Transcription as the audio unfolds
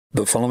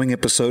The following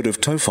episode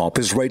of TOEFOP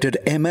is rated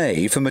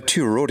MA for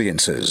mature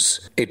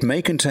audiences. It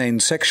may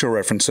contain sexual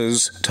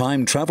references,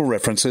 time travel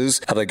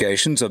references,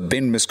 allegations of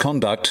bin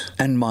misconduct,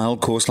 and mild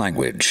coarse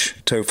language.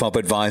 TOEFOP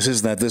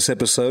advises that this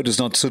episode is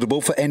not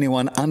suitable for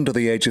anyone under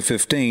the age of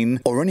 15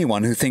 or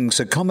anyone who thinks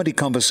a comedy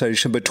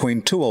conversation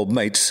between two old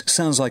mates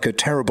sounds like a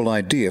terrible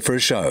idea for a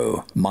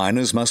show.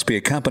 Minors must be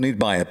accompanied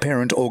by a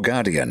parent or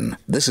guardian.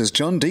 This is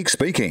John Deek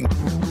speaking.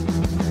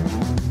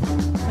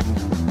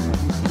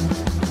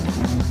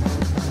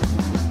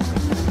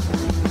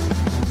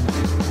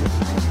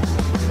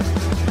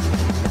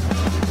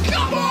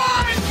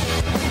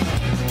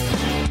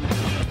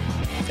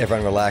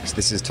 Everyone relax.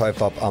 This is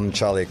TOEFOP. I'm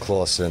Charlie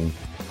Clausen.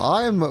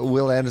 I'm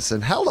Will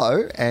Anderson.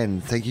 Hello,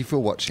 and thank you for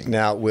watching.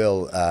 Now,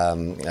 Will,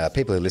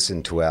 people who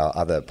listen to our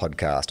other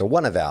podcast, or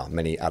one of our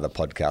many other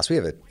podcasts, we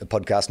have a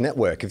podcast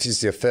network. If this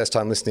is your first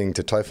time listening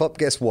to TOEFOP,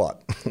 guess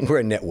what? We're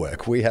a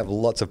network. We have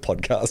lots of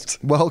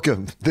podcasts.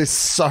 Welcome. There's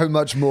so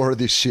much more of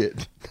this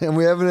shit. And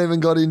we haven't even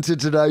got into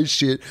today's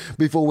shit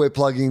before we're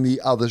plugging the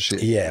other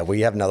shit. Yeah,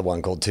 we have another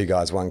one called Two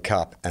Guys, One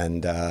Cup.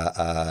 And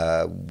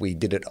we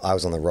did it. I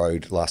was on the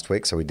road last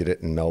week, so we did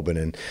it in Melbourne.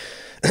 And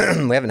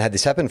we haven't had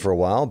this happen for a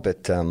while,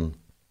 but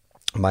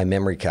my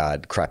memory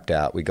card crapped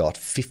out. We got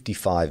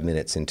 55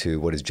 minutes into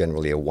what is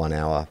generally a 1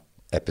 hour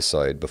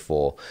episode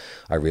before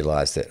I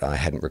realized that I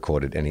hadn't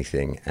recorded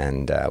anything,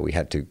 and we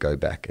had to go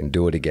back and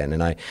do it again.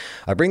 And I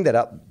bring that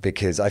up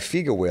because I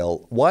figure,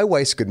 well, why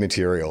waste good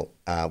material?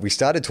 We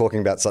started talking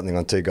about something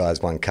on Two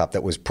Guys, One Cup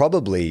that was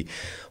probably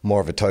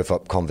more of a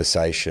TOEFOP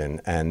conversation,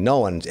 and no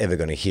one's ever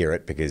going to hear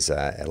it because,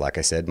 like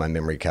I said, my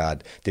memory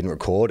card didn't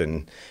record,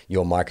 and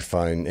your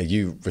microphone,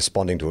 you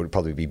responding to it would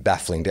probably be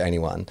baffling to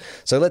anyone.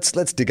 So let's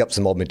dig up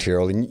some old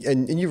material,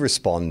 and you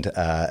respond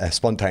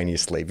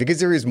spontaneously because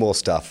there is more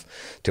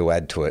stuff to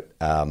add to it.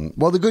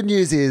 Well, the good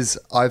news is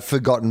I've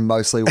forgotten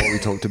mostly what we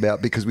talked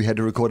about because we had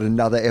to record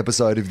another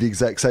episode of the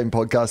exact same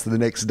podcast the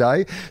next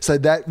day. So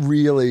that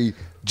really...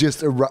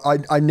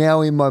 I now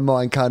in my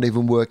mind can't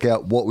even work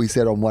out what we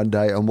said on one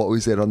day and what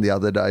we said on the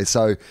other day.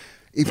 So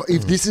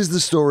if this is the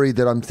story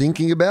that I'm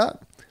thinking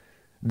about,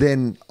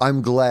 then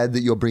I'm glad that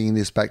you're bringing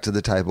this back to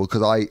the table,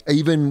 because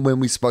even when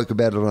we spoke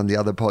about it on the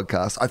other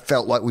podcast, I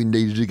felt like we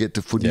needed to get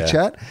to footy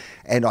chat,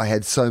 and I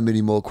had so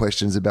many more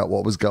questions about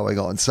what was going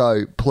on.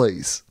 So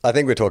please. I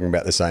think we're talking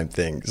about the same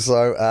thing.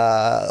 So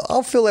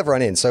I'll fill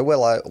everyone in. So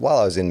while I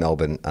was in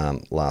Melbourne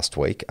last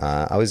week,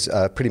 I was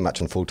pretty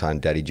much on full-time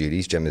daddy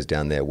duties. Gemma's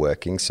down there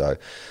working, so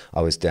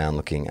I was down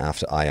looking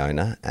after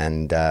Iona,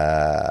 and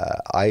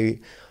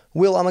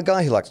I'm a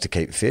guy who likes to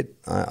keep fit.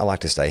 I like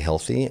to stay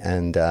healthy,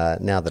 and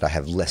now that I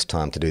have less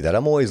time to do that,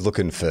 I'm always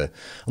looking for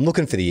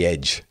the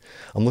edge.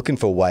 I'm looking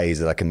for ways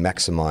that I can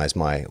maximize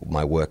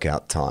my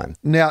workout time.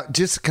 Now,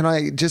 just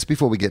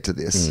before we get to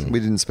this, we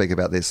didn't speak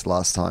about this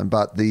last time,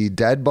 but the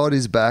dad bod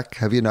is back.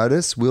 Have you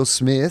noticed? Will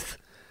Smith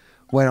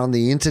went on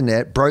the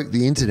internet, broke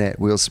the internet,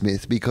 Will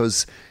Smith,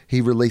 because he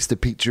released a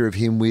picture of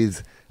him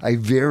with a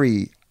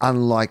very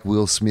unlike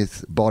Will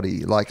Smith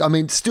body.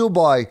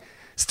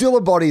 Still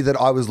a body that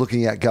I was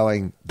looking at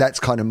going, that's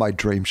kind of my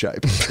dream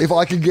shape. If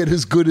I could get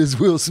as good as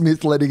Will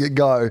Smith letting it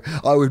go,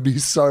 I would be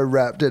so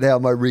wrapped at how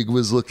my rig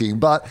was looking.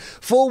 But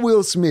for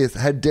Will Smith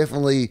had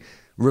definitely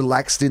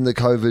relaxed in the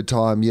COVID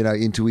time,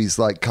 into his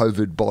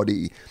COVID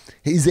body.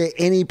 Is there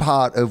any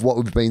part of what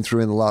we've been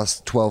through in the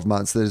last 12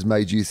 months that has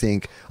made you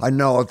think, I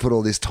know I've put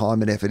all this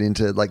time and effort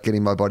into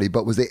getting my body,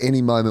 but was there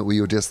any moment where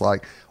you're just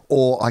like,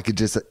 or I could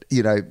just,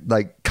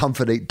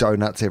 comfort eat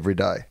donuts every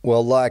day?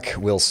 Well, like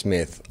Will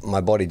Smith,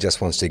 my body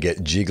just wants to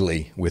get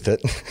jiggly with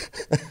it.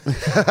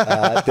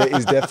 There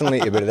is definitely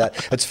a bit of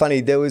that. It's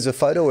funny, there was a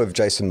photo of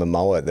Jason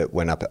Momoa that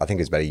went up, I think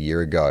it was about a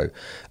year ago,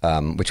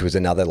 which was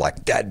another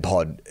Dad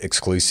Pod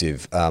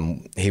exclusive.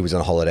 He was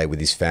on holiday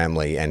with his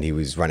family and he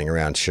was running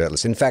around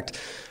shirtless. In fact,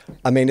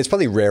 it's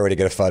probably rarer to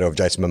get a photo of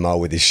Jason Momoa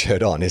with his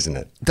shirt on, isn't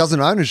it? Doesn't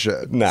own a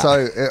shirt. No.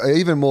 So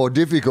even more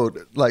difficult,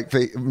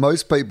 for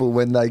most people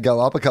when they go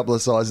up a couple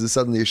of sizes,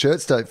 suddenly your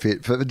shirts don't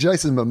fit. For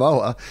Jason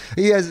Momoa,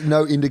 he has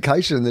no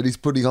indication that he's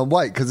putting on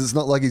weight because it's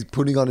not like he's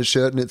putting on a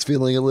shirt and it's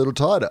feeling a little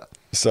tighter.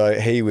 So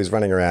he was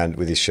running around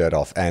with his shirt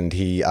off, and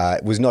he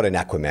was not in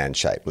Aquaman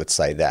shape, let's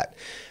say that.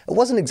 It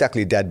wasn't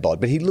exactly a dad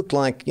bod, but he looked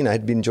like,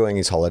 had been enjoying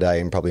his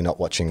holiday and probably not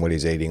watching what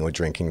he's eating or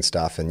drinking and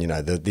stuff. And,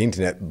 the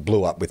internet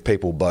blew up with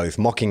people both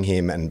mocking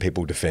him and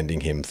people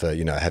defending him for,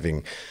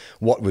 having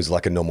what was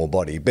like a normal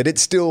body. But it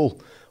still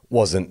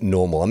wasn't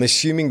normal. I'm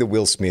assuming the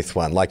Will Smith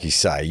one, like you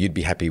say, you'd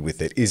be happy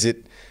with it. Is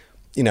it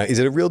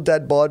a real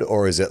dad bod,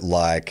 or is it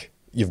like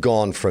you've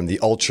gone from the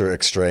ultra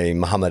extreme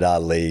Muhammad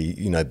Ali,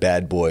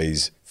 bad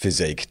boys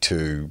physique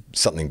to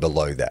something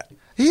below that?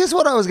 Here's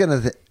what I was going to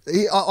think.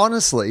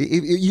 Honestly,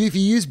 if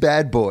you use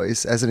Bad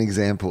Boys as an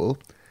example,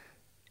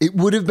 it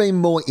would have been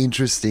more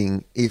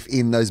interesting if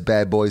in those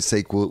Bad Boys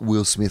sequel,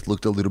 Will Smith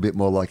looked a little bit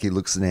more like he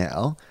looks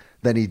now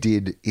than he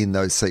did in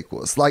those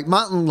sequels.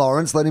 Martin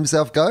Lawrence let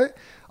himself go.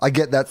 I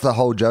get that's the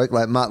whole joke.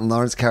 Martin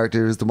Lawrence's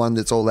character is the one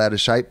that's all out of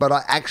shape. But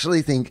I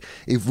actually think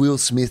if Will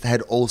Smith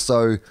had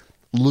also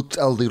looked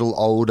a little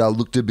older,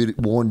 looked a bit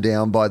worn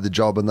down by the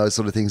job and those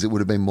sort of things, it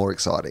would have been more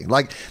exciting.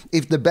 Like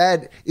if the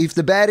bad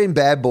in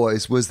Bad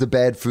Boys was the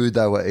bad food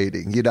they were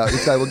eating, you know,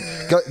 if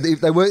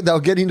they were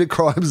getting into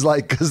crimes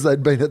like because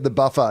they'd been at the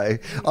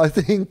buffet, I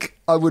think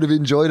I would have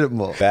enjoyed it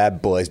more.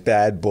 Bad boys,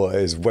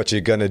 what you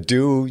gonna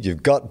do?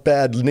 You've got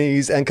bad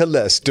knees and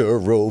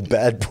cholesterol.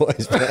 Bad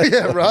boys,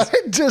 Yeah, right.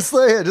 Just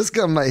there, just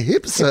got my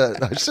hips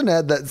hurt. I shouldn't have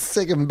had that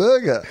second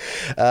burger.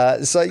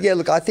 So yeah,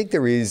 look, I think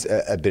there is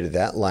a bit of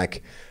that.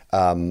 Like,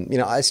 you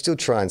know, I still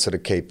try and sort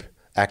of keep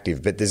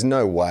active, but there's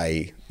no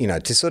way, you know,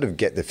 to sort of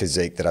get the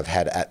physique that I've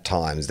had at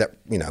times. That,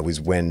 you know,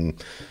 was when,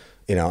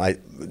 you know, I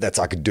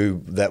could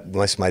do that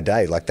most of my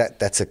day. Like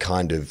that's a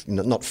kind of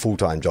not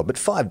full-time job, but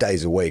 5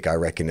 days a week, I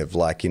reckon, of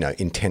like, you know,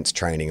 intense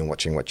training and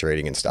watching what you're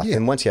eating and stuff. Yeah.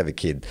 And once you have a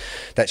kid,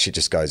 that shit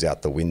just goes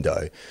out the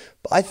window.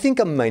 But I think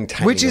I'm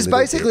maintaining, which is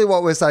basically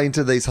what we're saying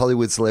to these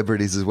Hollywood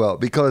celebrities as well,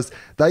 because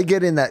they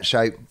get in that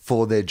shape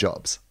for their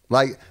jobs.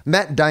 Like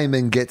Matt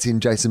Damon gets in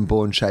Jason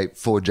Bourne shape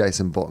for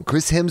Jason Bourne.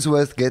 Chris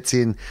Hemsworth gets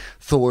in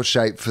Thor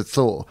shape for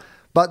Thor.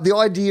 But the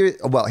idea,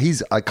 well, I think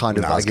stuck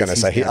in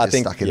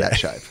that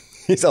shape.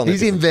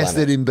 He's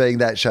invested in being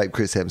that shape,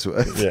 Chris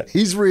Hemsworth. Yeah.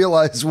 He's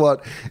realised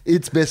what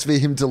it's best for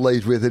him to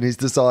lead with, and he's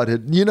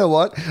decided, you know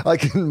what,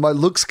 my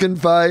looks can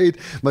fade,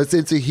 my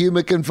sense of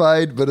humour can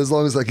fade, but as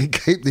long as I can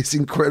keep this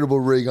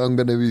incredible ring, I'm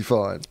going to be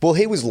fine. Well,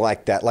 he was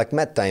like that. Like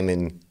Matt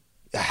Damon,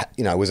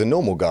 you know, was a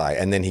normal guy,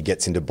 and then he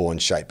gets into Bourne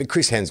shape. But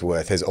Chris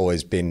Hemsworth has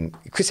always been...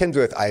 Chris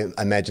Hemsworth, I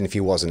imagine if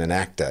he wasn't an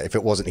actor, if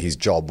it wasn't his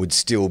job, would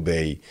still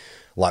be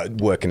like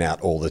working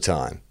out all the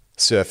time,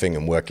 surfing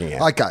and working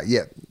out. Okay,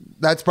 yeah.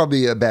 That's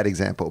probably a bad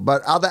example.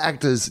 But other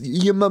actors,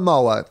 your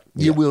Momoa,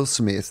 your Will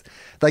Smith,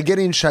 they get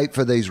in shape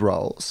for these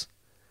roles.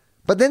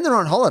 But then they're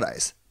on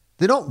holidays.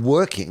 They're not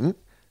working.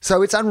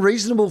 So it's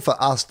unreasonable for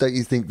us, don't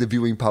you think, the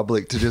viewing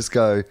public, to just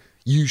go,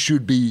 you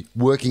should be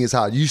working as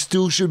hard. You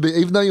still should be,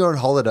 even though you're on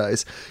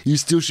holidays, you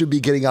still should be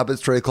getting up at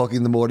 3 o'clock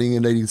in the morning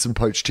and eating some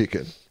poached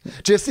chicken.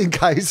 Just in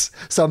case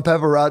some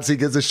paparazzi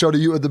gets a shot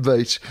of you at the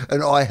beach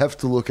and I have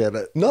to look at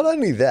it. Not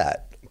only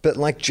that, but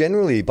like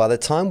generally, by the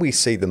time we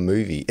see the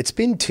movie, it's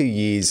been 2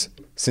 years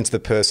since the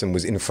person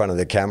was in front of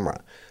the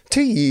camera.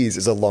 2 years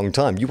is a long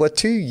time. You are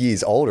 2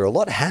 years older. A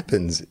lot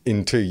happens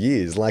in 2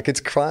 years. Like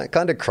it's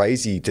kind of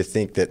crazy to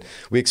think that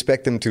we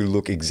expect them to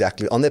look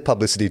exactly, on their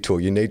publicity tour,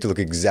 you need to look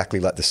exactly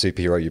like the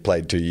superhero you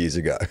played 2 years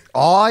ago.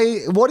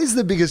 What is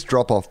the biggest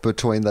drop-off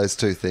between those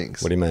two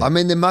things? What do you mean? I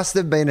mean, there must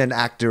have been an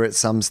actor at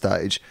some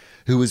stage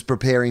who was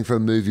preparing for a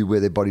movie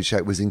where their body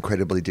shape was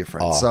incredibly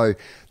different. Oh. So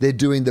they're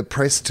doing the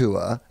press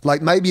tour.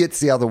 Like maybe it's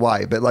the other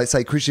way, but like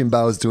say Christian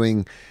Bale's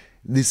doing,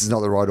 this is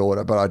not the right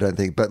order, but I don't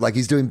think, but like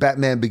he's doing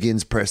Batman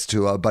Begins press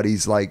tour, but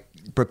he's like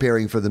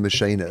preparing for The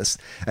Machinist.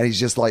 And he's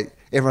just like,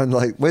 everyone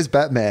like, where's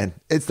Batman?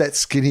 It's that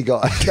skinny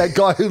guy. That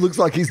guy who looks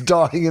like he's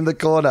dying in the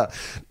corner.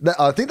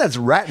 I think that's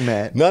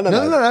Ratman. No.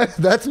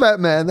 That's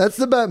Batman. That's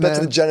the Batman. That's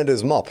the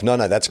janitor's mop. No,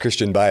 that's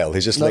Christian Bale.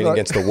 He's just leaning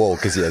against the wall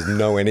because he has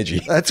no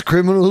energy. That's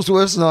criminal's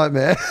worst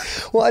nightmare.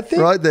 Well, I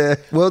think... Right there.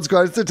 World's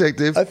greatest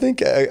detective. I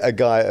think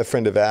a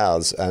friend of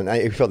ours, and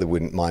he probably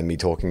wouldn't mind me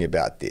talking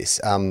about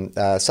this,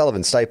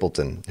 Sullivan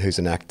Stapleton, who's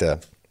an actor.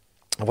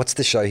 What's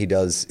the show he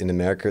does in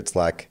America? It's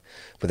like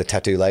with a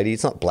tattoo lady.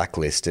 It's not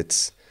Blacklist.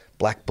 It's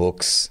Black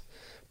Books,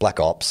 Black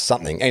Ops,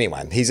 something.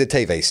 Anyway, he's a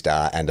TV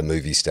star and a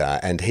movie star,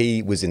 and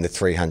he was in the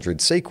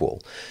 300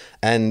 sequel.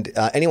 And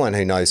anyone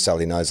who knows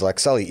Sully knows, like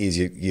Sully is,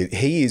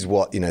 he is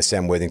what, you know,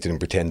 Sam Worthington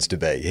pretends to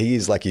be. He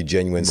is like your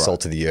genuine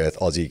salt of the earth,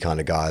 Aussie kind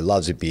of guy,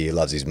 loves a beer,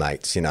 loves his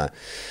mates, you know.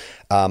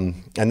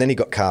 And then he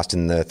got cast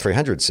in the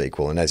 300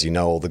 sequel, and as you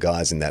know, all the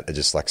guys in that are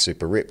just like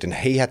super ripped, and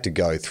he had to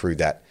go through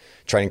that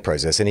training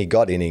process, and he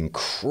got in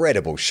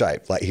incredible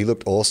shape. Like he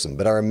looked awesome,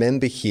 but I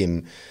remember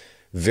him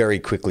very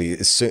quickly,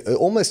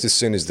 almost as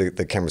soon as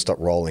the camera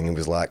stopped rolling, and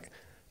was like,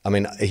 I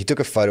mean, he took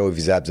a photo of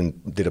his abs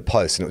and did a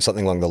post, and it was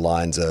something along the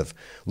lines of,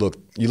 look,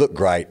 you look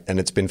great, and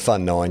it's been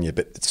fun knowing you,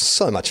 but it's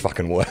so much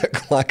fucking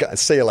work. Like,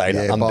 see you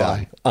later.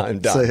 Yeah, I'm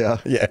done. See ya.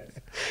 Yeah.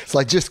 It's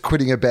like just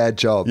quitting a bad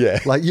job. Yeah.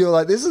 Like you're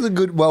like, this is a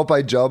good,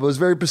 well-paid job. It was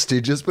very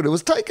prestigious, but it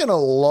was taking a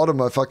lot of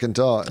my fucking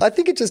time. I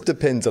think it just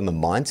depends on the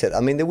mindset. I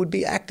mean, there would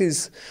be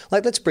actors,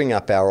 like let's bring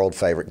up our old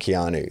favourite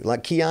Keanu.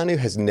 Like Keanu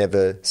has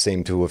never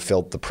seemed to have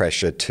felt the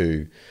pressure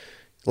to,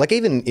 like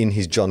even in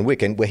his John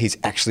Wick, and where he's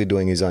actually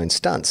doing his own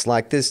stunts.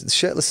 Like there's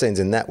shirtless scenes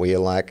in that where you're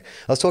like,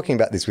 I was talking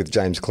about this with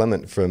James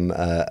Clement from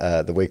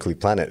the Weekly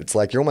Planet. It's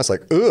like, you're almost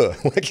like, ugh,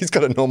 like he's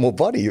got a normal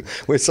body.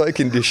 We're so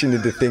conditioned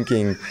into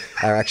thinking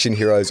our action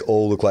heroes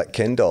all look like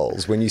Ken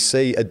dolls. When you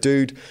see a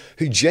dude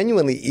who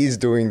genuinely is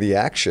doing the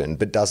action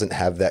but doesn't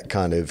have that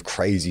kind of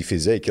crazy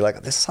physique, you're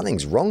like, there's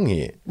something's wrong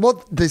here.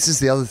 Well, this is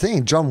the other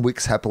thing. John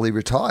Wick's happily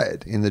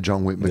retired in the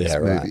John Wick movies.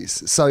 Right.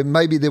 So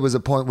maybe there was a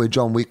point where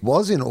John Wick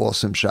was in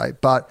awesome shape,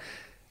 but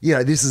you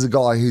know, this is a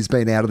guy who's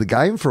been out of the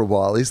game for a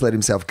while. He's let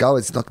himself go.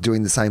 It's not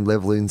doing the same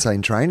level of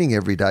insane training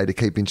every day to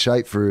keep in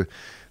shape for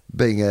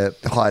being a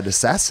hired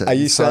assassin. Are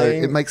you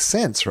saying, it makes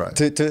sense, right?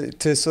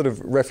 To sort of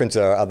reference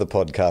our other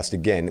podcast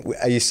again,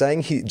 are you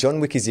saying John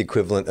Wick is the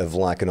equivalent of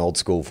like an old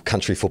school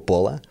country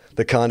footballer?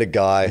 The kind of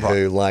guy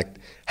who like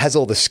has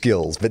all the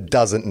skills but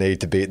doesn't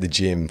need to be at the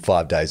gym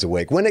 5 days a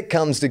week. When it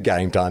comes to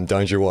game time,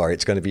 don't you worry,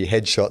 it's going to be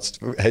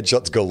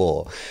headshots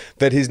galore.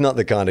 But he's not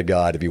the kind of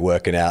guy to be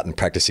working out and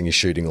practicing his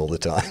shooting all the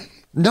time.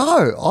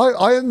 No,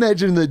 I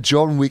imagine that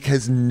John Wick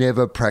has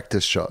never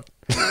practiced shot.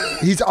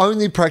 His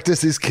only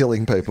practice is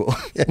killing people.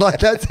 Like,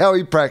 that's how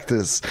he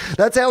practices.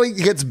 That's how he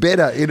gets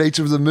better in each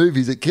of the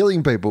movies at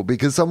killing people,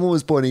 because someone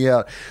was pointing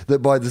out that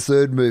by the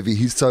third movie,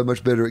 he's so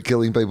much better at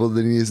killing people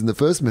than he is in the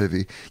first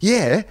movie.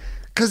 Yeah,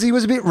 because he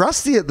was a bit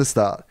rusty at the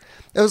start.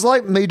 It was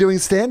like me doing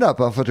stand-up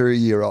after a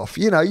year off.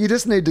 You know, you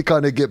just need to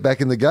kind of get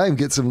back in the game,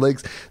 get some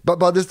legs. But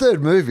by the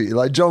third movie,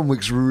 like, John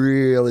Wick's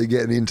really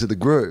getting into the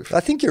groove. I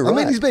think you're right. I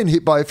mean, he's been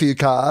hit by a few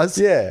cars.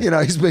 Yeah. You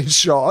know, he's been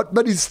shot,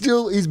 but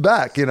he's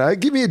back, you know.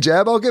 Give me a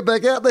jab, I'll get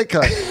back out there,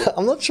 cunt.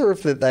 I'm not sure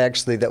if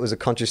that was a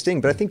conscious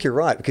thing, but I think you're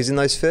right, because in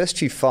those first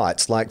few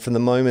fights, like from the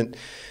moment,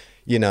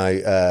 you know,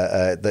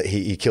 that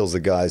he kills the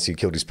guys who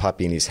killed his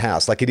puppy in his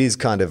house. Like, it is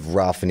kind of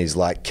rough, and he's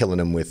like killing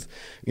them with,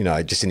 you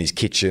know, just in his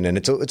kitchen, and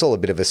it's all a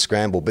bit of a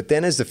scramble. But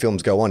then as the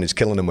films go on, he's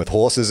killing them with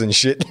horses and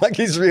shit. Like,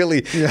 he's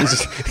really,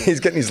 he's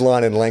getting his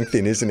line and length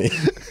in, isn't he?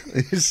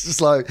 He's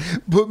just like,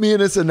 put me in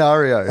a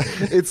scenario.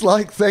 It's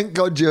like, thank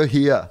God you're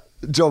here.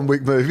 John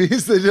Wick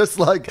movies. They're just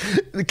like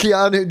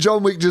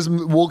John Wick just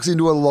walks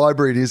into a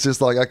library and he's just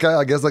like, okay,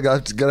 I guess I'm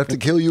going to have to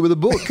kill you with a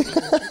book.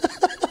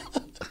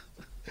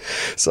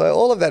 So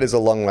all of that is a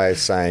long way of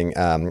saying,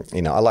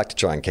 you know, I like to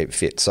try and keep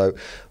fit. So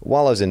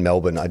while I was in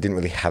Melbourne, I didn't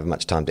really have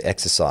much time to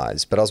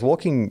exercise, but I was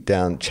walking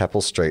down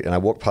Chapel Street and I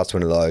walked past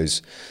one of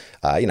those,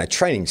 you know,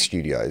 training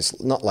studios,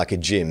 not like a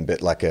gym, but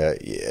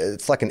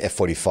it's like an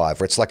F45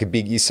 where it's like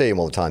you see them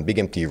all the time, big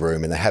empty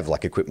room, and they have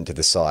like equipment to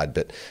the side,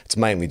 but it's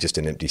mainly just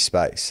an empty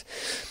space.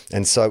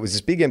 And so it was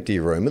this big empty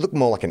room. It looked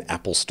more like an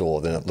Apple store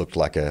than it looked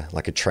like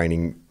a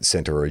training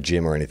center or a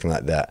gym or anything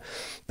like that.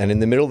 And in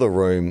the middle of the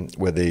room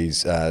were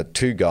these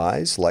two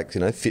guys, like,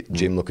 you know, fit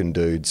gym looking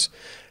dudes.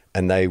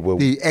 And they were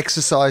the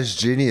exercise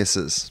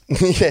geniuses.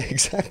 Yeah,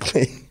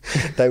 exactly.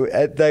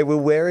 They were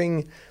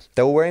wearing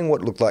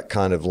what looked like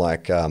kind of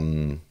like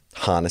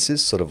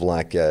harnesses, sort of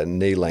like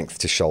knee length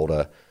to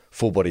shoulder,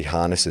 full body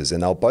harnesses.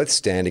 And they were both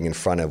standing in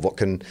front of what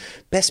can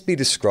best be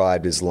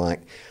described as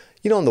like,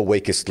 you know, on the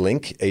weakest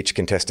link, each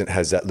contestant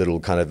has that little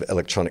kind of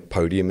electronic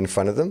podium in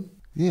front of them.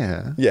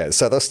 Yeah. Yeah,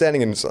 so they were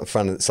standing in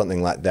front of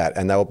something like that,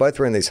 and they were both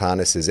wearing these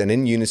harnesses, and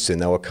in unison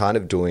they were kind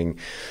of doing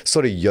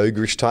sort of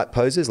yoga-ish type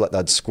poses, like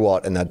they'd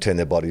squat and they'd turn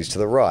their bodies to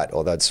the right,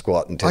 or they'd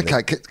sgot and turn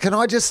can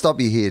I just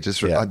stop you here?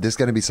 There's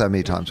going to be so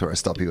many times where I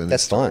stop you in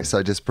this story, fine.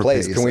 so just prepare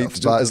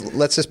yourself.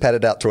 Let's just pad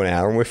it out to an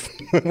hour and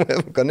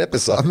we've got an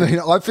episode. I mean,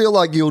 I feel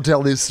like you'll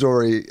tell this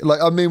story.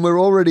 Like, I mean, we've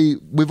already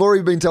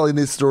been telling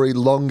this story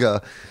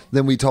longer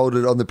than we told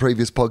it on the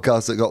previous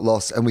podcast that got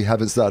lost, and we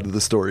haven't started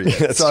the story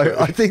yet. So true.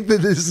 I think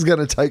that this is going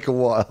to take a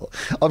while.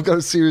 I've got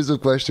a series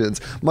of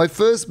questions. My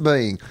first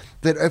being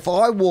that if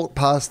I walked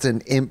past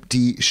an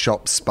empty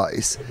shop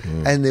space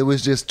and there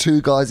was just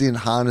two guys in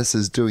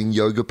harnesses doing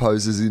yoga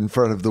poses in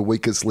front of the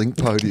weakest link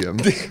podium,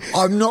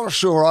 I'm not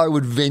sure I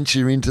would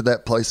venture into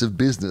that place of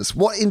business.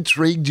 What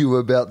intrigued you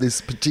about this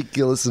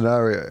particular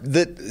scenario?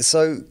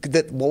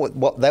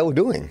 What they were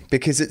doing,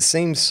 because it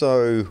seems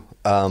so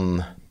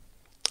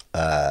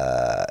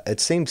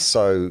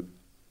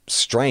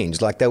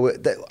strange. Like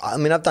I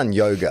mean, I've done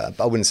yoga.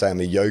 I wouldn't say I'm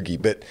a yogi,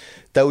 but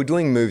they were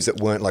doing moves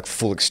that weren't like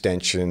full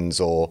extensions,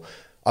 or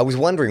I was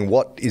wondering,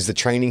 what is the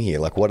training here?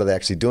 Like, what are they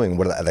actually doing?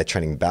 Are they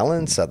training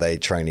balance? Are they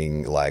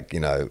training, like, you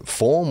know,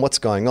 form? What's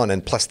going on?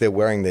 And plus they're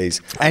wearing these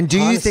And do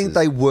harnesses. you think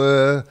they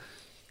were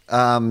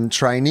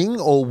training,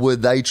 or were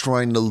they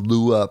trying to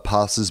lure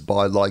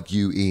passers-by like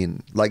you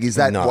in? Like, is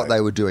that what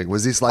they were doing?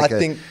 Was this like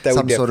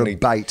some sort of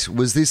bait?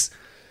 Was this...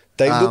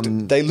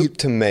 They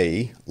looked to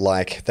me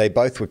like they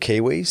both were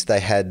Kiwis.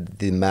 They had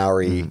the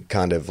Maori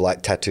kind of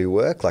like tattoo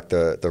work, like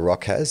the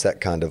Rock has,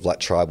 that kind of like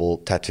tribal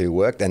tattoo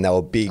work. And they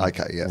were big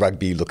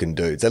rugby looking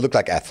dudes. They looked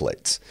like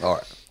athletes.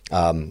 All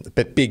right.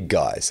 But big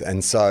guys.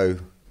 And so,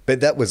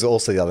 but that was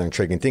also the other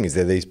intriguing thing, is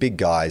they're these big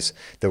guys.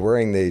 They're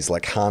wearing these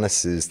like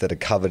harnesses that are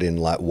covered in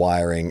like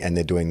wiring, and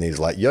they're doing these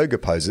like yoga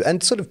poses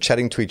and sort of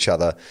chatting to each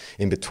other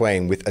in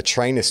between, with a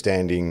trainer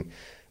standing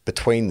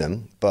between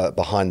them, but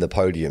behind the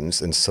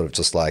podiums, and sort of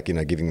just like, you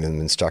know, giving them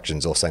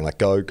instructions or saying like,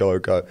 go, go,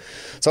 go.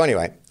 So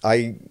anyway,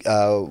 I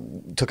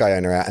took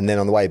Iona out, and then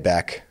on the way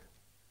back,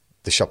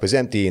 the shop was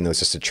empty and there was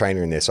just a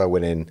trainer in there. So I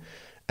went in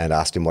and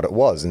asked him what it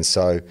was. And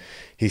so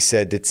he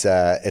said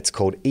it's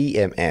called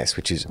EMS,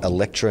 which is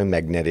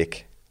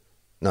EMT,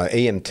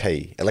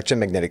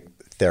 electromagnetic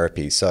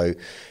therapy. So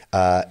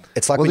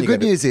it's like... Well, the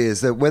good news is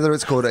that whether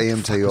it's called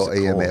EMT or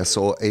EMS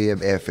or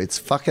EMF, it's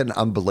fucking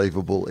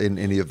unbelievable in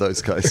any of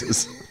those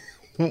cases.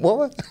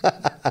 What?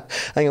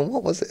 Hang on,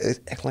 what was it?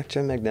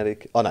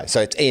 Electromagnetic. Oh no,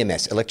 so it's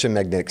EMS,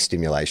 electromagnetic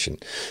stimulation.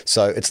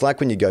 So it's like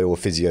when you go to a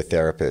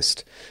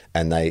physiotherapist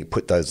and they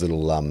put those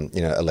little,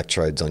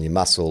 electrodes on your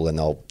muscle, and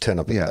they'll turn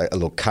up a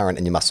little current,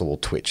 and your muscle will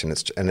twitch,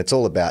 and it's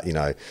all about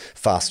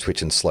fast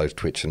twitch and slow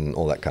twitch and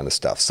all that kind of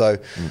stuff. So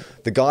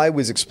the guy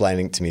was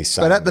explaining to me,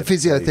 saying, but at the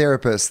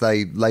physiotherapist,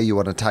 they lay you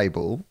on a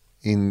table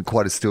in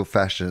quite a still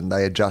fashion.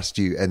 They adjust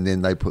you, and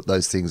then they put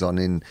those things on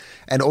in.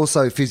 And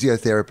also,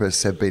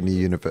 physiotherapists have been to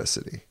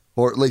university,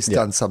 or at least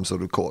done some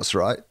sort of course,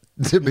 right?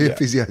 To be a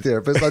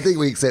physiotherapist. I think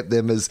we accept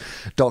them as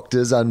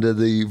doctors under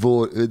the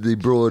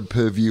broad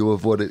purview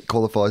of what it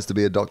qualifies to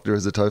be a doctor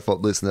as a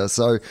TOEFOP listener.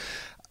 So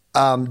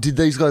did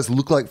these guys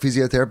look like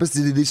physiotherapists?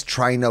 Did this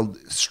trainer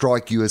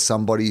strike you as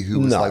somebody who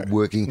was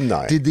working?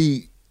 No. Did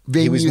the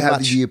venue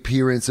have the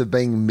appearance of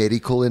being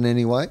medical in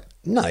any way?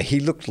 No, he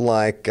looked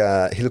like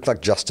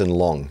Justin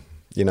Long,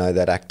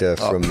 that actor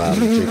from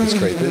Jeepers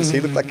Creepers. He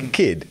looked like a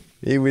kid.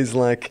 He was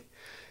like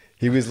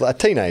a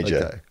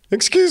teenager. Okay.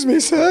 Excuse me,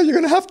 sir, you're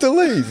going to have to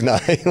leave. No,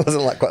 he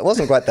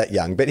wasn't quite that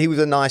young, but he was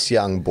a nice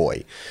young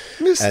boy.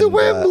 Mr.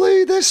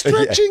 Wembley, they're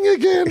stretching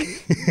again.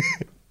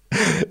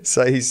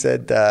 So he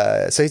said,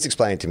 so he's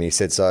explaining to me, he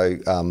said,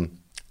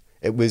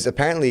 it was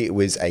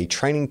a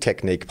training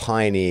technique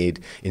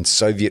pioneered in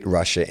Soviet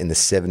Russia in the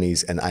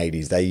 70s and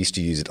 80s. They used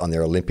to use it on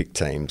their Olympic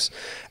teams,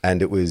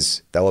 and it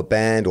was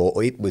banned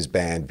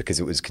because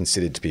it was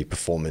considered to be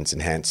performance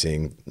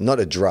enhancing, not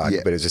a drug,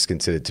 but it was just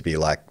considered to be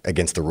like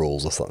against the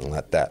rules or something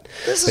like that.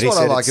 This is what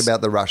I like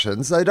about the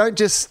Russians. They don't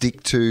just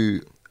stick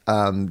to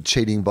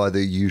cheating by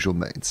the usual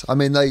means. I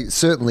mean, they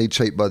certainly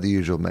cheat by the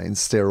usual means,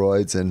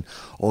 steroids and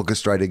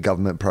orchestrated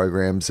government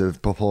programs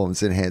of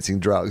performance enhancing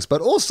drugs. But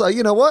also,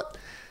 you know what?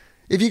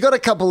 If you got a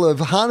couple of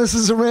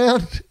harnesses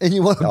around and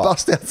you want to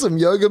bust out some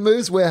yoga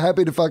moves, we're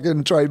happy to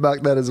fucking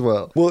trademark that as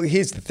well. Well,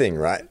 here's the thing,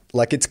 right?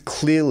 Like, it's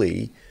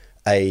clearly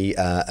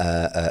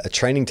a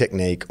training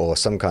technique or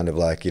some kind of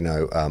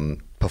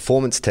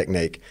performance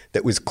technique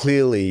that was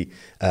clearly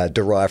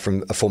derived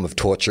from a form of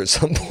torture at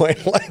some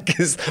point. Like,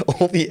 because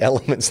all the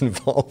elements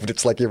involved,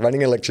 it's like you're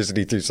running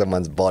electricity through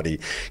someone's body.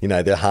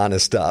 They're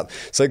harnessed up.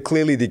 So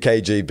clearly the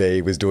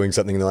KGB was doing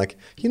something like,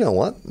 you know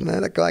what?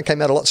 Man, that guy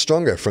came out a lot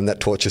stronger from that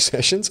torture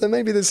session. So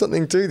maybe there's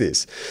something to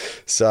this.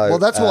 So well,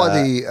 that's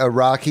why the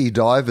Iraqi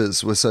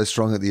divers were so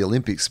strong at the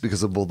Olympics,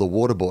 because of all the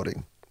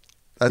waterboarding.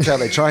 That's how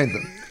they trained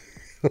them.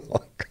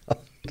 Oh, God.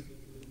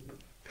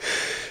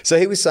 So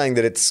he was saying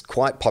that it's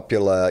quite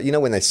popular.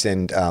 When they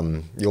send,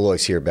 you'll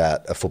always hear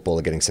about a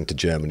footballer getting sent to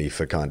Germany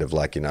for kind of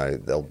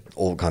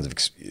all kinds of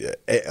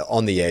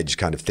on the edge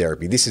kind of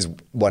therapy. This is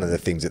one of the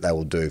things that they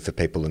will do for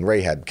people in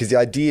rehab, because the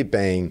idea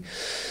being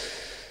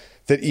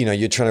that,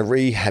 you're trying to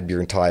rehab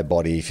your entire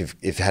body if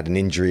you've had an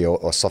injury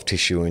or soft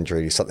tissue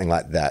injury, something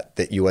like that,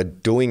 that you are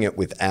doing it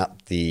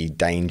without the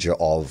danger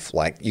of,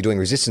 you're doing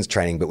resistance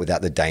training, but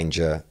without the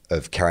danger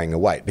of carrying a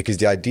weight. Because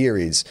the idea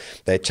is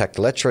they attach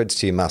electrodes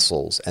to your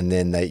muscles, and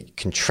then they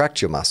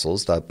contract your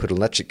muscles. They'll put an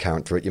electric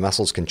current through it. Your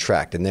muscles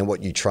contract. And then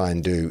what you try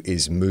and do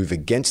is move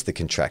against the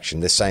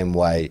contraction the same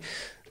way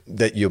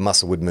that your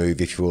muscle would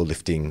move if you were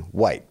lifting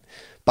weight.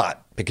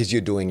 But because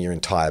you're doing your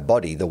entire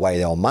body, the way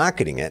they were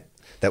marketing it,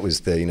 that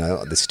was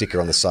the sticker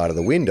on the side of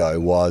the window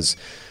was,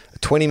 a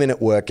 20-minute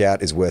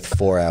workout is worth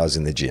 4 hours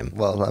in the gym.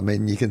 Well, I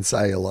mean, you can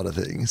say a lot of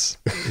things,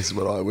 is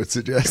what I would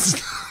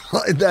suggest.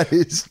 That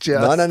is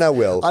just... No,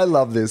 Will. I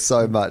love this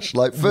so much.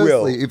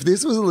 Firstly, if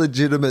this was a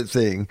legitimate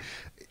thing,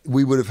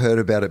 we would have heard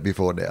about it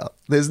before now.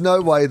 There's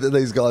no way that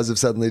these guys have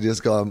suddenly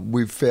just gone,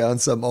 we've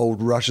found some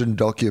old Russian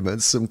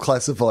documents, some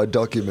classified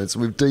documents,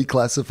 we've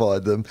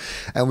declassified them,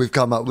 and we've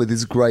come up with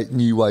this great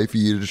new way for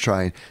you to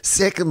train.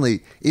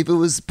 Secondly, if it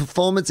was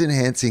performance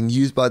enhancing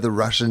used by the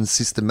Russians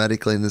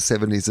systematically in the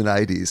 70s and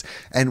 80s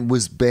and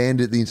was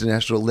banned at the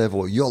international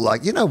level, you're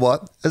like, you know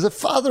what? As a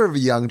father of a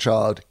young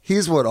child,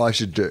 here's what I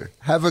should do.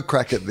 Have a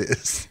crack at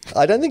this.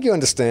 I don't think you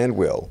understand,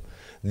 Will.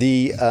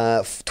 The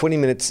 20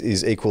 minutes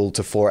is equal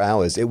to 4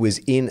 hours. It was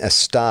in a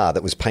star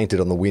that was painted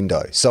on the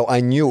window. So I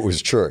knew it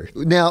was true.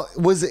 Now,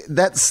 was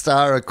that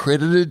star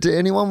accredited to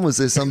anyone? Was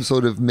there some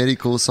sort of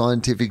medical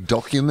scientific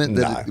document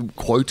that it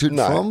quoted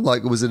from?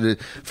 Was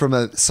it from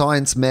a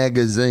science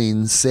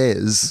magazine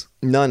says...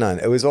 No.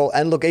 It was all,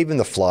 and look, even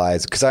the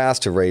flyers, because I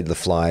asked to read the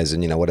flyers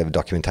and, whatever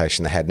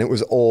documentation they had, and it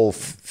was all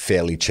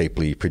fairly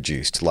cheaply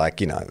produced.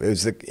 It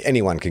was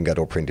anyone can go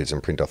to a printer's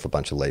and print off a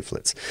bunch of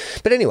leaflets.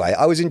 But anyway,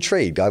 I was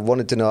intrigued. I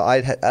wanted to know,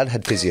 I'd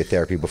had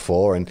physiotherapy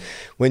before, and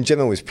when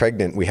Gemma was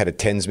pregnant, we had a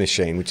TENS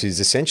machine, which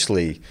is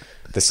essentially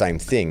the same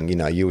thing.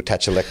 You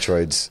attach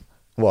electrodes.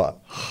 What?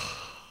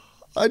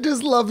 I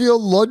just love your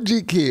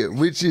logic here,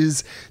 which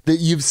is that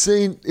you've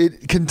seen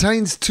it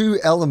contains two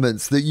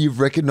elements that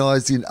you've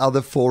recognized in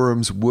other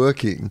forums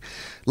working.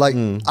 Like,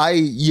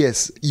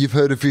 yes, you've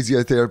heard of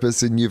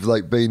physiotherapists and you've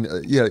like been,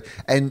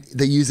 and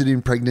they use it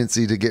in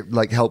pregnancy to get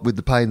like help with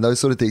the pain, those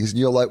sort of things. And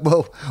you're like,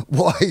 well,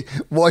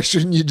 why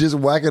shouldn't you just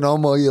whack it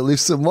on while you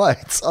lift some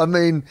weights? I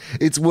mean,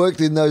 it's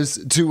worked in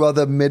those 2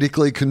 other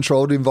medically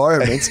controlled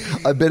environments.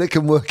 I bet it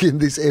can work in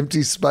this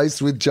empty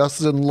space with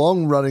Justin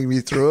Long running me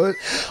through it.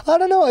 I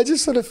don't know. I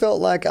just sort of felt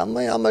like I'm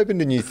open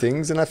to new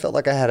things, and I felt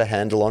like I had a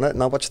handle on it.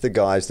 And I watched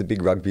the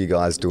big rugby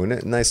guys doing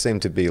it, and they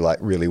seemed to be like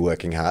really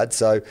working hard.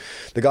 So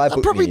the guy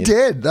put me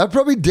in. They're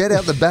probably dead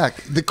out the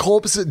back. The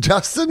corpse of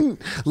Justin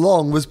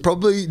Long was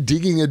probably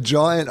digging a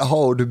giant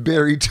hole to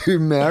bury 2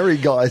 Maori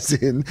guys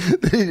in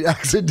that he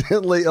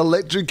accidentally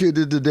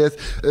electrocuted to death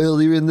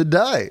earlier in the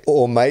day.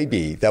 Or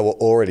maybe they were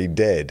already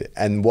dead,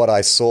 and what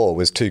I saw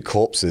was 2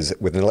 corpses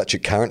with an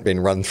electric current being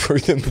run through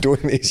them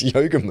doing these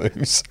yoga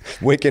moves,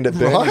 Weekend at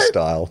Bernie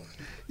style.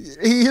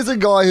 He is a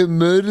guy who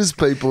murders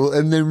people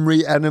and then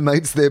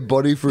reanimates their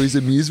body for his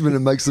amusement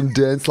and makes them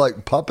dance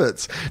like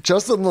puppets.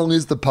 Justin Long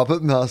is the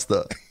puppet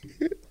master.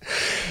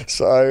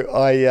 So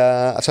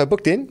I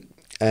booked in,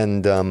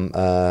 and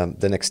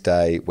the next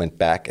day went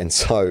back, and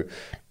so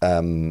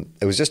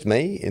it was just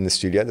me in the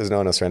studio. There's no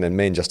one else around, and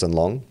me and Justin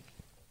Long.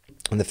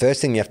 And the first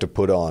thing you have to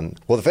put on,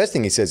 the first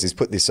thing he says is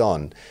put this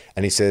on,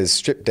 and he says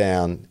strip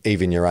down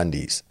even your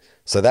undies.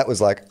 So that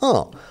was like,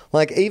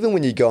 like even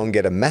when you go and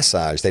get a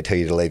massage, they tell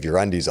you to leave your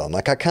undies on.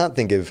 Like I can't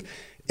think of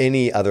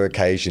any other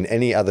occasion,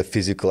 any other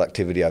physical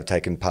activity I've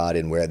taken part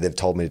in where they've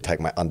told me to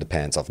take my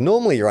underpants off.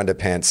 Normally your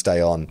underpants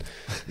stay on,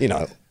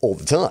 all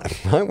the time,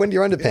 right? When do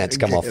your underpants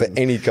come off for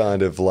any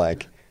kind of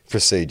like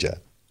procedure?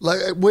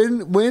 Like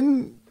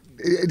when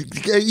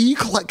are you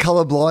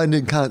colorblind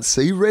and can't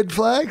see red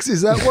flags?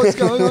 Is that what's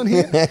going on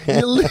here?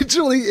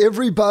 Literally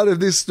every part of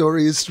this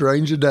story is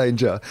stranger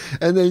danger.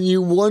 And then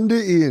you wander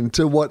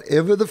into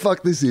whatever the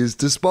fuck this is,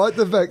 despite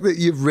the fact that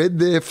you've read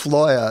their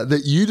flyer,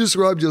 that you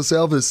described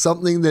yourself as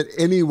something that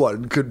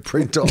anyone could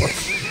print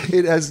off.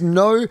 It has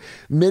no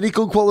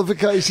medical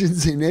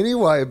qualifications in any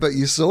way, but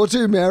you saw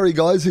 2 Maori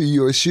guys who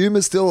you assume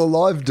are still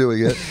alive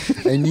doing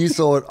it, and you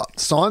thought,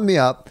 sign me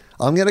up.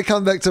 I'm going to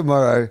come back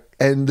tomorrow,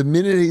 and the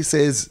minute he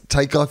says,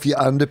 take off your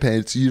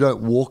underpants, you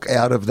don't walk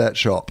out of that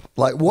shop.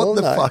 Like, what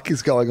the fuck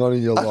is going on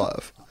in your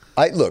life?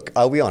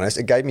 I'll be honest,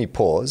 it gave me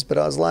pause, but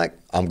I was like,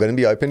 I'm going to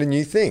be open to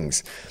new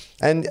things.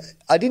 And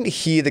I didn't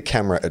hear the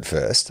camera at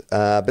first,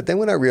 but then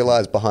when I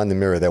realised behind the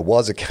mirror there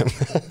was a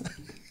camera...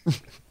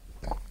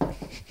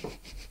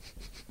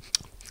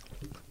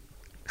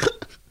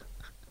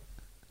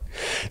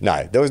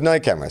 No, there was no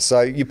camera.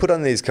 So you put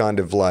on these kind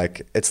of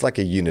like, it's like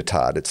a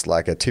unitard. It's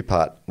like a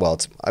 2-part,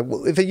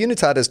 if a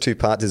unitard has 2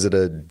 parts, is it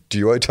a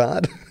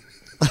duotard?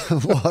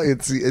 Well,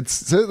 it's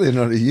certainly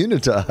not a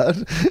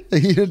unitard. A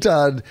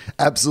unitard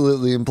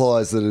absolutely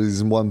implies that it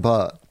is in 1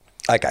 part.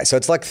 Okay, so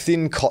it's like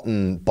thin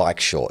cotton bike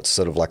shorts,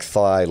 sort of like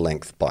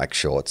thigh-length bike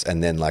shorts,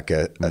 and then like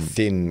a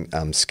thin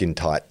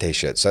skin-tight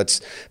T-shirt. So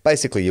it's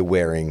basically you're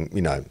wearing,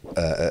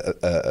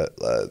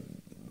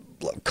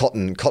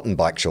 cotton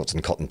bike shorts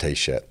and cotton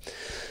T-shirt.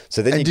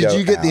 So then did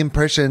you get the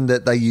impression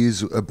that they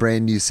use a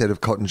brand new set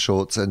of cotton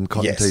shorts and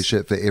cotton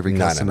T-shirt for every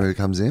customer who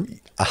comes in?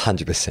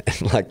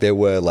 100%. Like they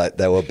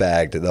were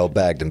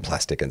bagged in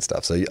plastic and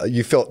stuff. So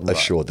you felt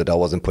assured that I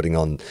wasn't putting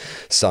on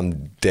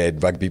some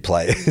dead rugby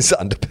player's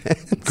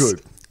underpants.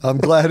 Good. I'm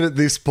glad at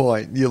this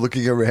point you're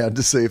looking around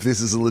to see if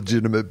this is a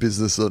legitimate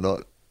business or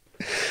not.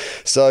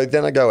 So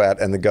then I go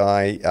out and the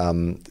guy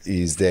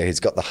is there. He's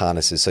got the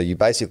harnesses. So you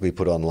basically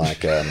put on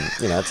like,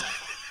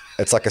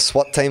 it's like a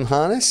SWAT team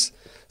harness.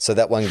 So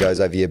that one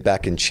goes over your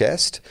back and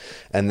chest.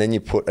 And then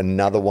you put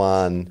another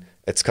one.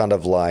 It's kind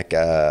of like,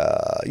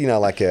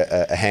 like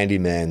a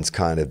handyman's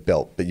kind of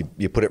belt. But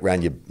you put it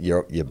around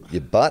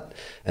your butt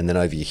and then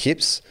over your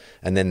hips.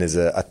 And then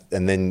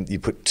and then you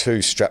put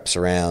 2 straps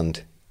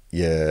around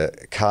your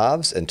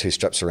calves and 2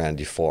 straps around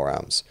your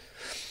forearms.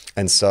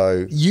 And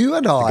so you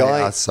and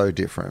I are so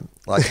different.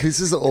 Like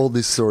this is all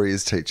this story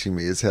is teaching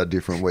me is how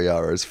different we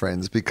are as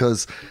friends,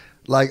 because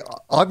like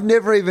I've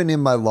never even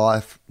in my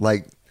life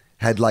like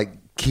had like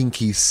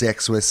kinky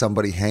sex where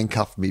somebody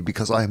handcuffed me,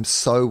 because I am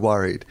so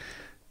worried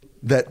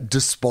that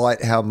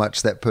despite how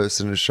much that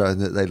person has shown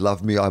that they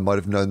love me, I might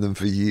have known them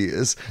for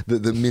years,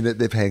 that the minute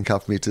they've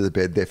handcuffed me to the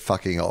bed, they're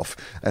fucking off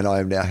and I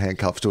am now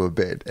handcuffed to a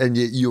bed. And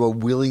yet you are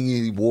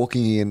willingly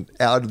walking in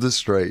out of the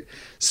street,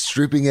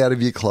 stripping out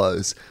of your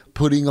clothes,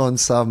 putting on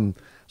some,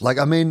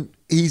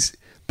 he's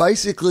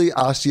basically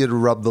asked you to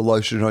rub the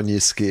lotion on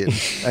your skin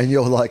and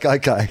you're like,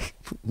 okay,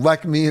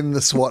 whack me in the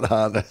SWAT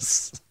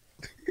harness.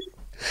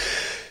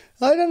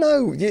 I don't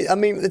know. I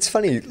mean, it's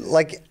funny.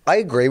 Like, I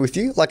agree with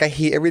you. Like, I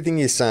hear everything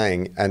you're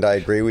saying and I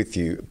agree with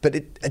you. But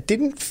it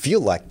didn't feel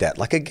like that.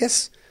 Like, I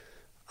guess,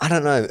 I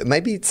don't know.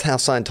 Maybe it's how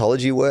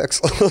Scientology works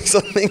or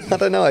something. I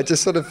don't know. I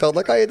just sort of felt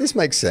like, oh, yeah, this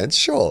makes sense.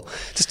 Sure.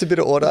 Just a bit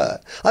of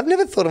order. I've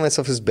never thought of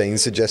myself as being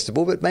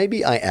suggestible, but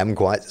maybe I am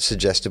quite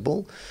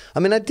suggestible. I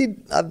mean,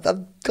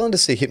 I've gone to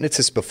see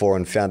hypnotists before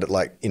and found it,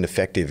 like,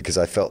 ineffective because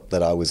I felt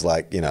that I was,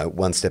 like,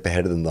 1 step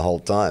ahead of them the whole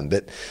time.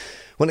 But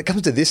when it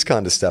comes to this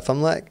kind of stuff,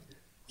 I'm like,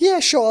 Yeah,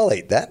 sure, I'll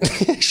eat that.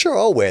 Sure,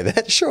 I'll wear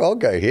that. Sure, I'll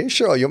go here.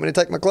 Sure, you want me to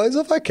take my clothes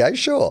off? Okay,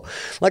 sure.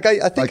 Like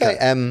I think Okay.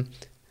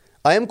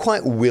 I am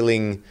quite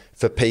willing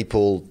for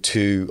people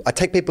to. I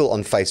take people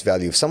on face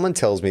value. If someone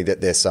tells me that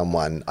they're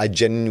someone, I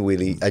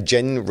generally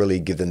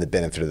give them the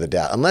benefit of the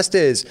doubt. Unless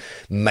there's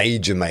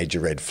major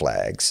red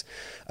flags,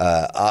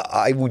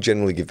 I will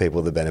generally give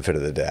people the benefit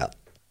of the doubt.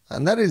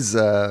 And that is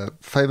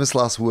famous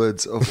last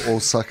words of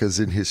all suckers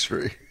in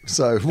history.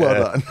 So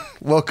well done.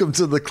 Welcome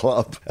to the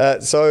club.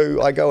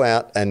 So I go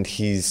out and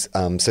he's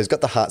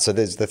got the heart. So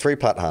there's the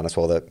 3-part harness,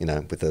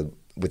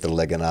 with the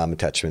leg and arm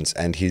attachments,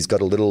 and he's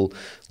got a little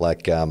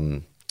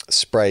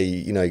spray.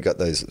 You got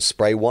those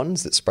spray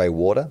wands that spray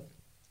water.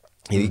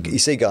 You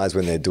see guys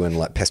when they're doing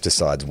like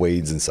pesticides,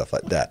 weeds and stuff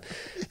like that,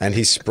 and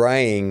he's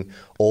spraying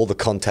all the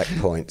contact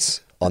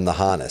points on the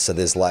harness. So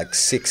there's like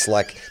 6,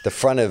 like the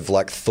front of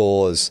like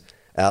Thor's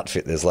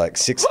outfit. There's like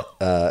 6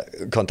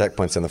 contact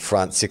points on the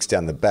front, 6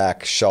 down the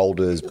back,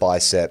 shoulders,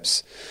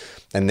 biceps,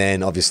 and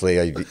then obviously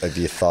over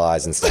your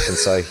thighs and stuff. And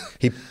so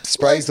he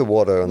sprays the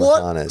water on the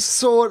harness. What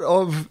sort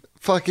of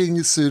fucking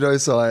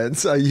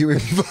pseudoscience are you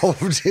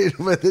involved in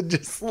with it?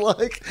 Just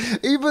like,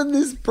 even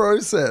this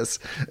process,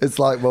 it's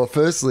like, well,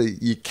 firstly,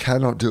 you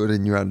cannot do it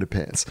in your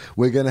underpants.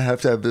 We're going to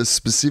have a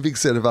specific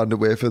set of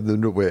underwear for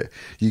them to wear.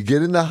 You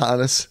get in the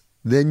harness,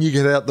 then you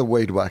get out the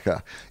weed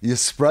whacker. You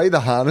spray the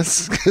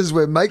harness because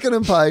we're making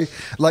them pay.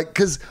 Like,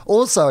 because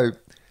also,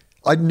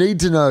 I need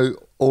to know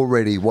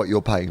already what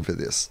you're paying for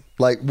this.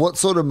 Like, what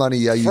sort of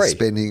money are you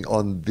spending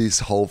on this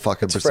whole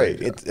fucking procedure?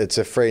 Free. It's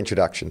a free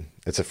introduction.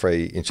 It's a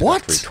free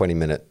introductory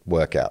 20-minute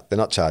workout. They're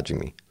not charging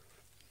me.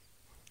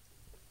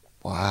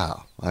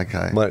 Wow.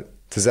 Okay.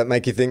 Does that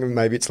make you think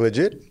maybe it's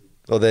legit?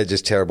 Or they're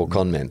just terrible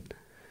con men?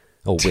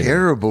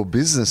 Terrible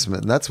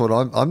businessmen. That's what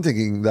I'm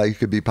thinking. They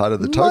could be part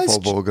of the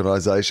TOEFL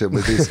organisation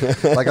with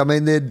this. Like, I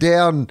mean, they're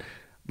down,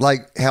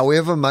 like,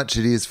 however much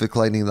it is for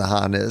cleaning the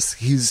harness,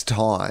 his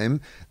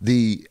time,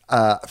 the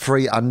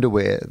free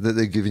underwear that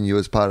they're giving you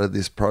as part of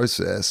this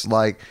process,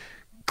 like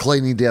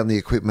cleaning down the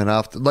equipment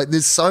after. Like,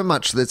 there's so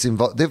much that's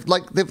involved. They've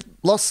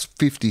lost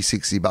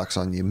 $50-$60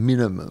 on you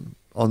minimum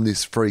on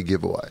this free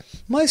giveaway.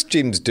 Most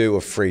gyms do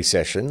a free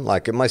session.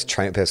 Like, most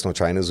personal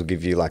trainers will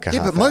give you like a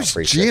half hour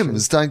free session. But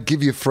most gyms don't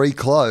give you free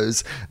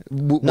clothes,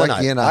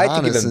 whack you in a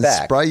harness and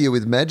spray you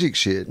with magic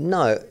shit.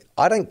 No,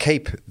 I don't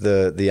keep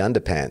the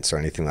underpants or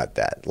anything like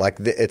that. Like,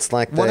 it's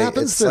like what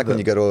happens to them? when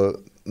you go to a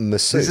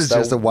masseuse. This is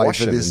just a way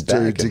for this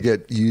dude to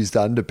get used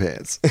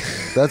underpants.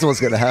 That's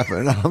what's going to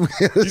happen. I'm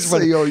going to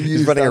see your used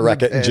He's running underpants. a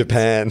racket in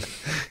Japan.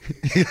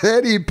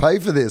 How do you pay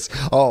for this?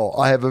 Oh,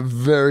 I have a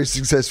very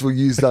successful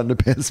used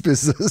underpants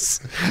business,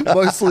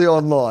 mostly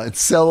online,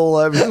 sell all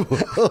over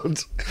the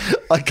world.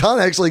 I can't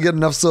actually get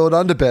enough soiled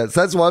underpants.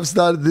 That's why I've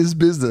started this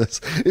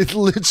business. It's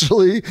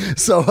literally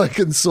so I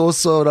can source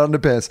soiled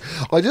underpants.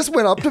 I just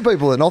went up to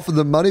people and offered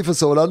them money for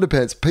soiled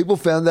underpants. People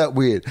found that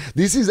weird.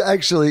 This is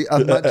actually a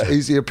much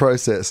easier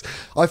process.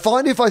 I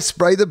find if I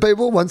spray the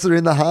people once they're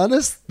in the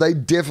harness, they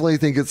definitely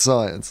think it's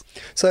science.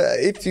 So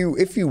if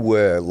you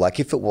were, like,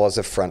 if it was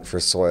a front for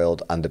a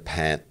soiled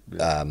underpant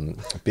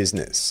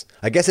business,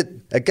 I guess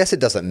it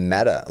doesn't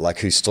matter like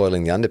who's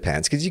soiling the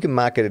underpants, because you can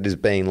market it as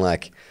being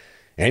like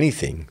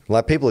anything.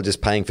 Like, people are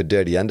just paying for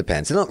dirty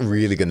underpants. They're not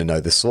really going to know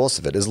the source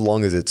of it as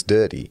long as it's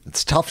dirty.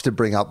 It's tough to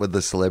bring up with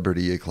the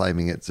celebrity you're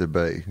claiming it to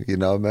be. You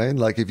know what I mean?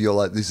 Like, if you're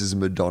like, this is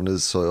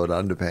Madonna's soiled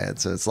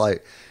underpants, and it's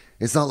like,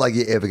 it's not like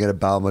you're ever going to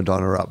bar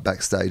Madonna up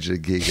backstage at a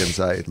gig and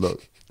say,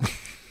 look,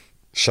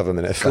 shove them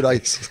in her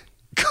face.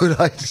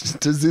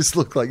 Does this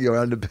look like your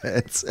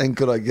underpants? And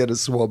could I get a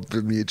swab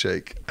from your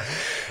cheek?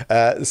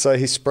 So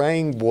he's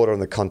spraying water on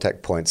the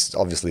contact points,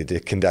 obviously to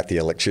conduct the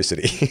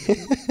electricity.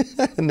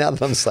 Now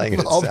that I'm saying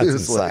it,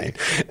 sounds insane.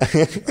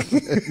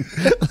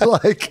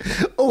 Like,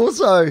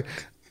 also,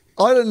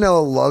 I don't know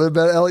a lot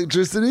about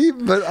electricity,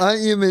 but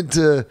aren't you meant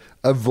to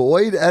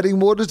avoid adding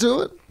water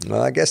to it?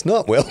 Well, I guess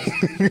not, Will,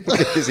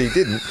 because he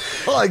didn't.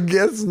 I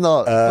guess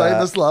not.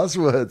 Famous last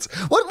words.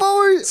 What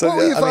were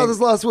your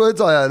father's last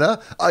words,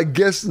 Iona? I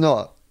guess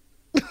not.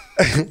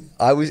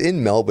 I was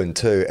in Melbourne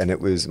too, and it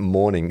was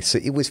morning, so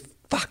it was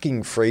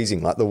fucking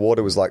freezing. Like, the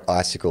water was like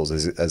icicles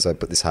as I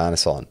put this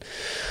harness on.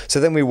 So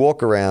then we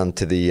walk around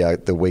to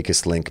the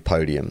weakest link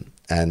podium,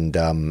 and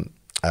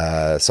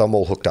so I'm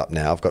all hooked up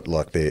now. I've got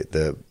like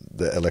the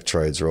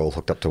electrodes are all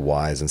hooked up to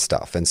wires and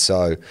stuff, and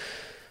so,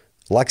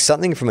 like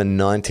something from a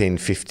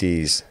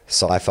 1950s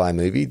sci-fi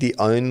movie, the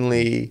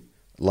only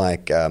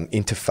like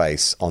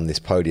interface on this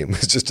podium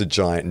was just a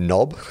giant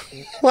knob,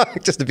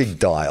 like just a big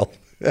dial.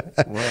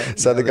 Well,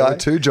 so the guy, there are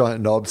 2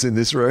 giant knobs in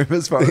this room,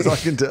 as far as I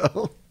can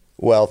tell.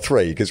 Well,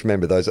 3, because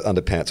remember, those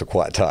underpants are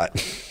quite tight.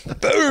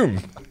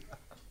 Boom.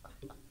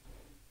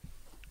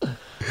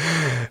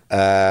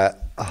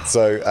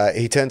 So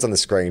he turns on the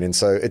screen, and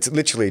so it's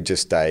literally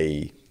just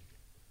the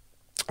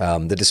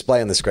display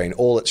on the screen.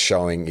 All it's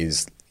showing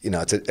is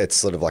it's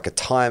sort of like a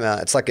timer.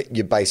 It's like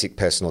your basic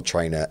personal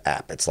trainer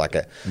app. It's like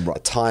a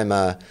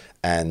timer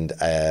and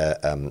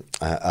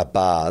a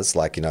bars,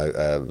 like,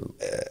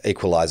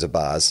 equalizer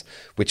bars,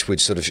 which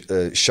would sort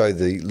of show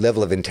the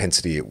level of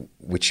intensity at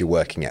which you're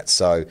working at.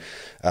 So,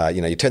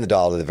 you turn the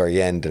dial to the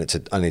very end and it's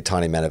only a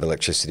tiny amount of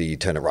electricity. You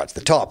turn it right to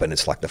the top and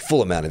it's like the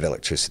full amount of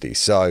electricity.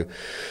 So,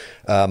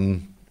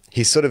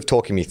 he's sort of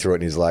talking me through it,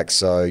 and he's like,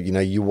 so,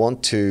 you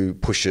want to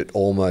push it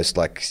almost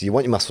like, so you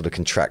want your muscle to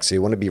contract. So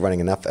you want to be running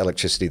enough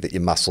electricity that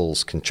your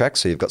muscles contract,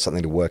 so you've got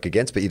something to work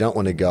against, but you don't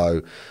want to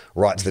go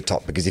right to the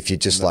top, because if you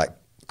just like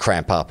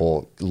cramp up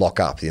or lock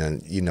up, you're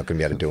not going to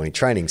be able to do any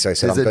training. So he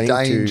said, there's a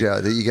danger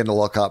that you're going to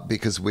lock up,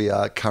 because we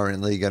are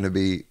currently going to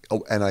be,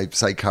 and I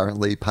say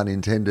currently, pun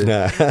intended,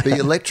 be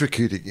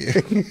electrocuting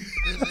you.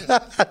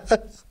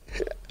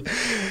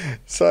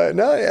 So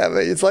no, yeah,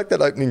 it's like that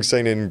opening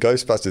scene in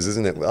Ghostbusters,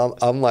 isn't it?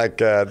 I'm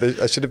like,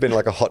 I should have been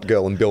like a hot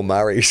girl and Bill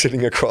Murray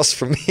sitting across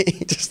from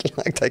me, just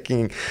like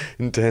taking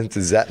intense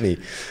to zap me.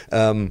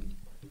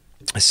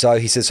 So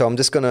he says, so I'm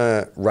just going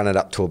to run it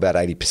up to about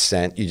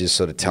 80%. You just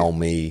sort of tell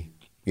me,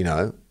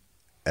 and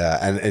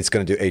it's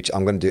going to do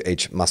I'm going to do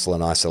each muscle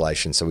in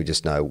isolation, so we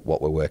just know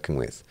what we're working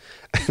with.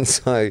 And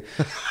so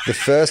the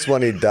first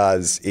one he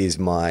does is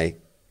my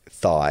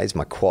thighs,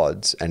 my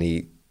quads, and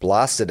he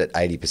blasted at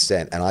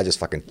 80%, and I just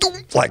fucking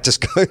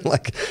just go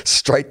like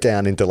straight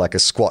down into like a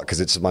squat,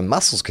 because it's my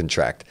muscles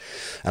contract,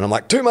 and I'm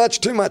like too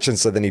much, and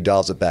so then he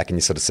dials it back, and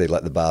you sort of see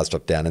like the bars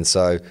drop down. And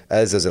so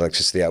as there's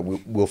electricity out,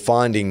 we're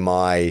finding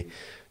my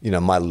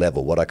my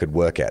level, what I could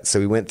work at. So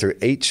we went through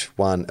each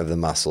one of the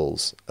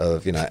muscles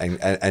of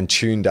and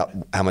tuned up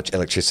how much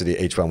electricity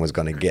each one was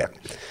going to get.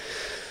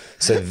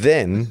 So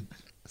then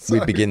we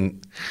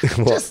begin.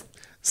 Just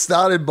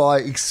started by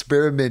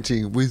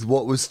experimenting with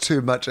what was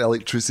too much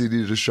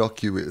electricity to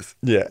shock you with.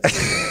 Yeah.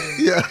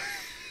 Yeah.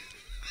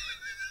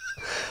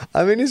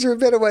 I mean, is there a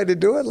better way to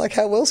do it? Like,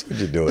 how else would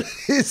you do it?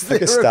 Is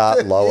there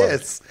start lower?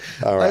 Yes.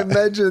 All right. I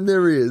imagine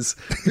there is,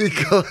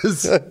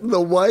 because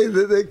the way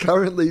that they're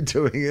currently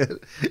doing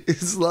it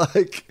is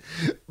like,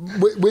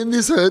 when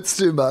this hurts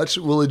too much,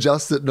 we'll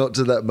adjust it not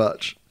to that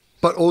much.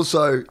 But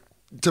also,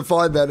 to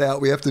find that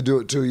out, we have to do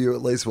it to you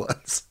at least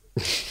once.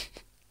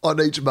 On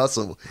each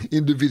muscle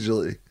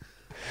individually.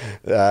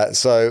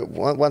 So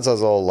once I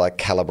was all like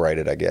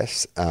calibrated, I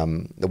guess,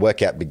 the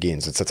workout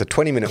begins. It's a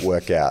 20-minute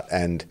workout,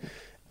 and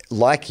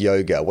like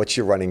yoga, what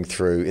you're running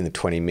through in the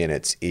 20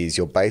 minutes is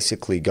you're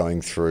basically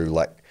going through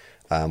like,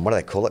 what do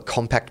they call it?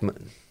 Compact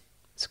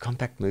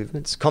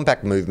movements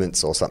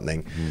or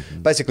something.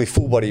 Mm-hmm. Basically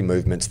full body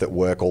movements that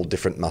work all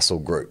different muscle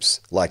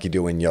groups, like you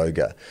do in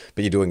yoga,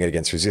 but you're doing it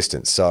against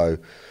resistance. So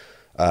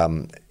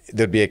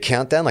there'd be a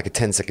countdown, like a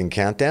 10-second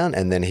countdown,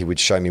 and then he would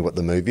show me what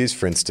the move is.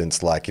 For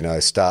instance, like,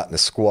 start in a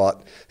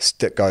squat,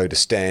 go to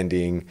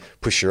standing,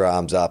 push your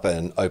arms up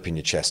and open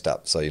your chest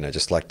up. So,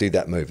 just like do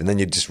that move. And then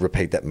you just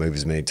repeat that move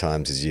as many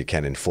times as you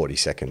can in 40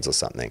 seconds or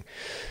something.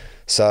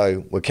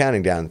 So we're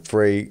counting down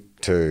 3,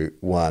 2,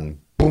 1,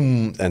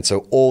 boom. And so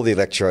all the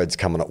electrodes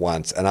come on at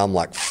once, and I'm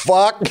like,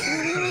 fuck.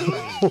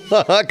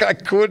 Like I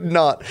could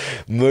not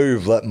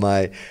move. Like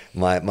my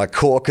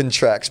core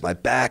contracts, my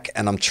back,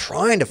 and I'm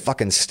trying to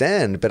fucking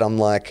stand, but I'm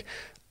like,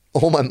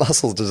 all my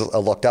muscles just are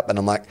locked up, and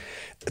I'm like,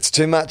 it's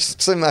too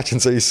much. And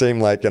so you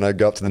seem like,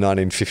 go up to the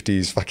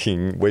 1950s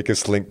fucking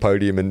weakest link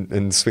podium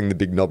and swing the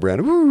big knob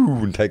around,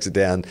 woo, and takes it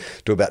down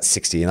to about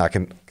 60, and I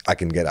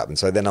can get up. And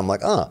so then I'm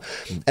like,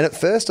 and at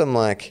first I'm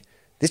like,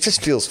 this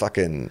just feels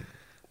fucking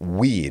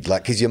weird,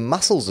 like, because your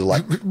muscles are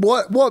like,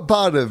 what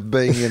part of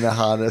being in a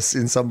harness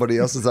in somebody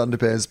else's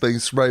underpants, being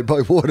sprayed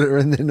by water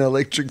and then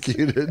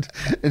electrocuted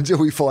until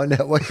we find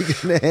out what you're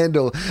going to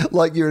handle,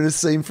 like you're in a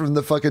scene from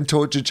the fucking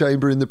torture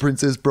chamber in The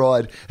Princess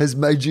Bride, has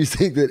made you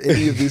think that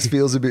any of this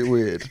feels a bit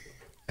weird?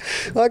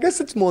 Well, I guess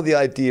it's more the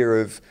idea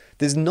of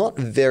there's not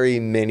very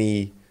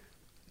many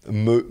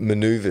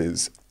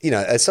maneuvers,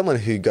 as someone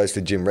who goes to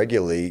the gym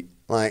regularly,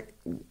 like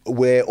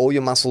where all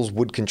your muscles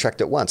would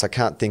contract at once. I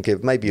can't think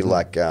of, maybe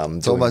like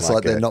it's almost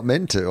like they're not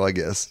meant to, I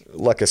guess.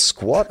 Like a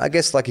squat, I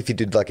guess, like if you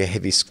did like a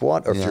heavy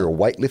squat, or if you're a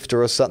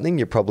weightlifter or something,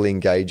 you're probably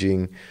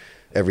engaging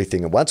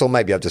everything at once. Or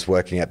maybe I'm just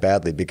working out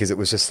badly, because it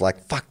was just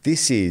like, fuck,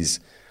 this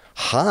is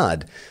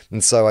hard.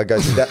 And so I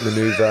go through that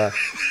maneuver,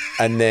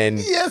 and then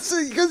yes,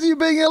 because you're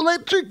being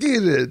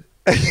electrocuted.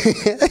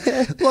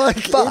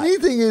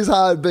 Anything is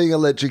hard being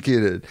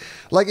electrocuted.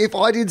 Like if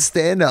I did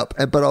stand up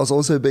but I was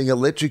also being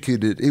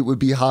electrocuted, it would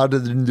be harder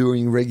than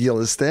doing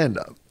regular stand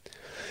up.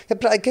 Yeah,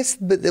 but I guess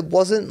it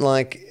wasn't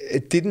like,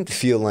 it didn't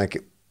feel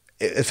like,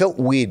 it felt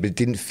weird, but it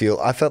didn't feel,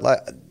 I felt like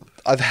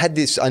I've had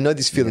this, I know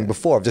this feeling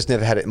before. I've just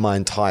never had it in my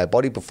entire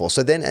body before.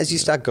 So then as you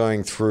start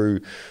going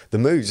through the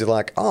moves, you're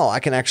like, oh, I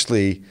can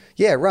actually,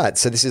 yeah, right.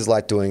 So this is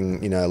like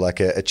doing,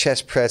 like a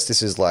chest press.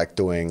 This is like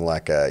doing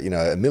like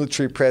a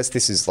military press.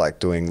 This is like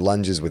doing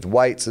lunges with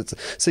weights.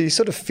 So you're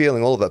sort of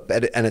feeling all of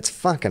it, and it's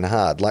fucking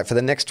hard. Like for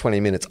the next 20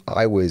 minutes,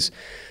 I was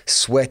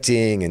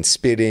sweating and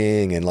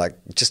spitting, and like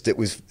just, it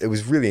was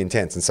really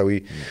intense. And so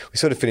we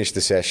sort of finished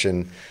the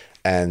session,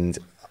 and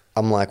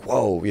I'm like,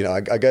 whoa,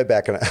 I go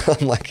back and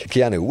I'm like,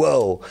 Keanu,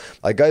 whoa.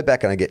 I go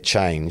back and I get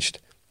changed.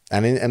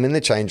 And I'm in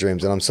the change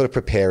rooms and I'm sort of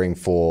preparing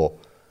for,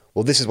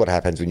 well, this is what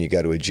happens when you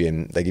go to a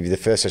gym. They give you the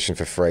first session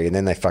for free and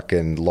then they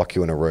fucking lock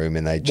you in a room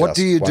and they just... What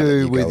do you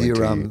do with your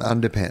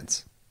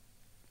underpants?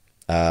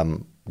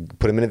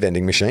 Put them in a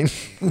vending machine,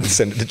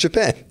 send it to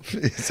Japan.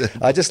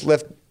 I just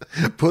left...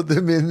 Put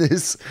them in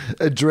this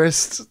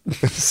addressed,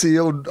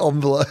 sealed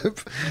envelope.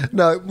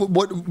 No,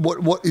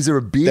 what is there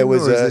a bin or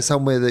is there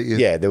somewhere that you...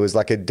 Yeah, there was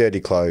like a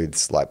dirty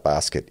clothes like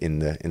basket in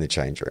the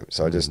change room.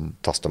 So I just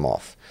tossed them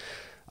off.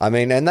 I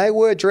mean, and they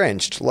were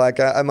drenched. Like,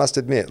 I must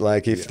admit,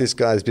 like, if this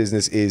guy's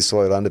business is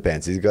soiled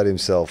underpants, he's got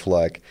himself,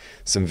 like,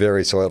 some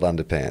very soiled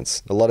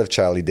underpants. A lot of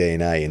Charlie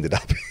DNA ended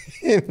up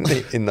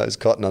in those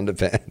cotton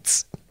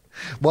underpants.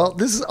 Well,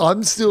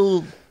 I'm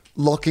still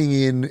locking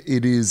in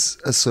it is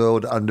a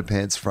soiled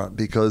underpants front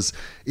because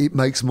it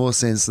makes more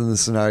sense than the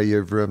scenario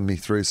you've run me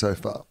through so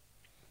far.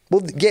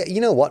 Well, yeah,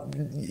 you know what?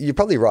 You're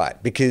probably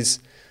right because...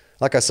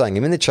 Like I was saying,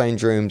 I'm in the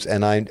change rooms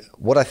and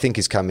what I think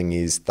is coming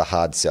is the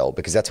hard sell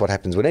because that's what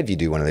happens whenever you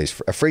do one of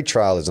these. A free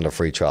trial isn't a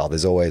free trial.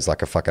 There's always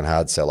like a fucking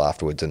hard sell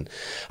afterwards. And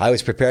I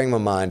was preparing my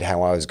mind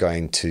how I was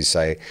going to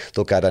say,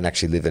 look, I don't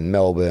actually live in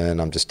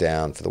Melbourne. I'm just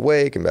down for the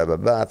week and blah, blah,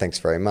 blah. Thanks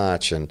very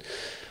much. And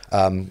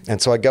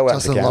so I go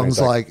out to the counter. Long's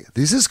like,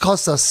 this has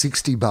cost us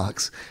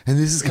 $60 and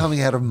this is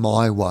coming out of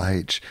my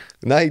wage.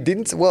 No, he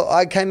didn't. Well,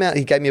 I came out,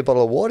 he gave me a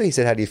bottle of water. He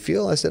said, how do you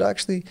feel? I said,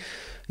 actually...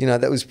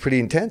 that was pretty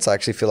intense. I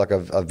actually feel like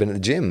I've been at the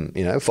gym.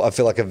 I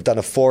feel like I've done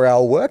a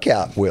 4-hour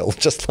workout, Will,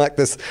 just like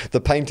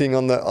the painting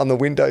on the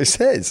window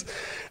says.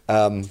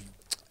 And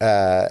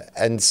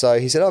so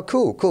he said, oh,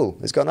 cool.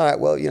 He's gone, all right,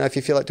 well, if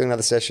you feel like doing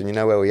another session, you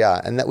know where we are.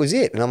 And that was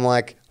it. And I'm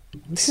like,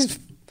 this is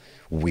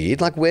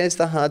weird. Like, where's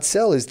the hard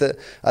sell?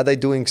 Are they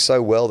doing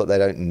so well that they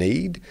don't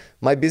need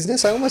my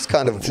business? I almost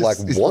kind of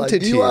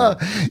wanted him.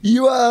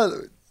 You are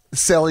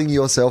selling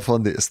yourself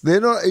on this.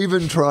 They're not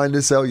even trying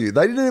to sell you.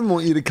 They didn't even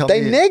want you to come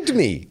in. They negged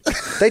me.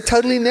 They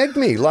totally negged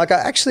me. Like, I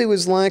actually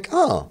was like,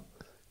 oh,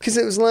 because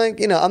it was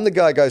like, I'm the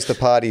guy who goes to the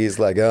party. He's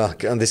like, oh,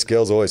 this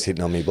girl's always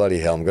hitting on me. Bloody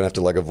hell, I'm going to have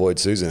to like avoid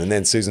Susan. And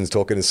then Susan's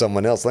talking to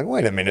someone else. Like,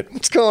 wait a minute,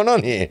 what's going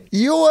on here?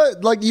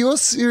 You're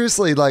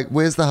seriously like,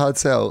 where's the hard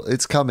sell?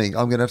 It's coming.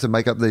 I'm going to have to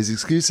make up these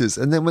excuses.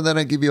 And then when they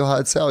don't give you a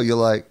hard sell, you're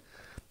like,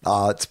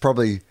 it's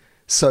probably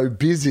so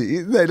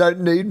busy. They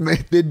don't need me.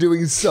 They're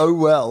doing so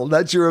well.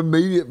 That's your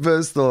immediate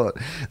first thought,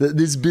 that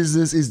this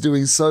business is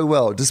doing so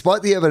well.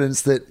 Despite the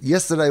evidence that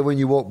yesterday when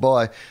you walked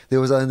by,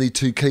 there was only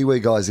 2 Kiwi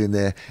guys in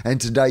there.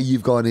 And today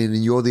you've gone in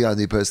and you're the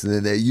only person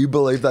in there. You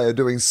believe they are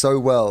doing so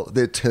well,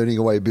 they're turning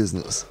away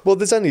business. Well,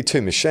 there's only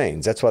 2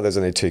 machines. That's why there's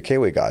only 2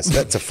 Kiwi guys.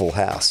 That's a full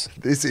house.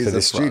 This is for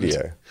the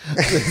studio.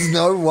 There's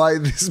no way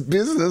this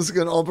business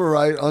can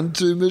operate on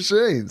 2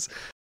 machines.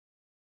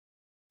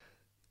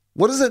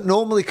 What does it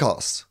normally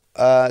cost?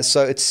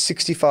 So it's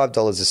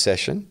 $65 a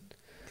session,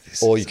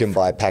 or you can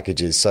buy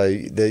packages. So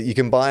you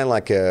can buy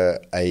like a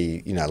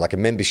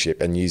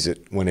membership and use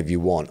it whenever you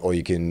want, or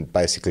you can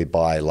basically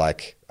buy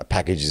like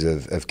packages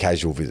of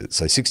casual visits.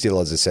 So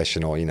 $60 a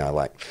session, or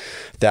like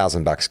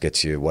 $1,000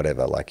 gets you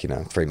whatever,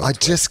 3 months. I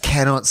just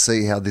cannot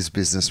see how this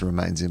business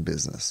remains in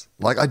business.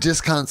 Like, I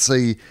just can't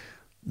see.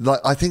 Like,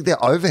 I think their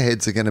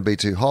overheads are going to be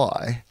too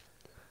high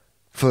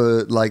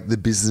for like the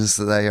business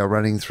that they are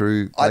running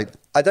through.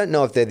 I don't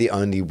know if they're the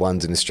only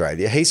ones in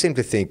Australia. He seemed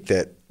to think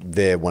that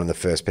they're one of the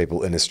first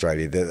people in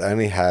Australia that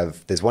only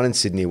there's one in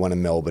Sydney, one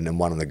in Melbourne, and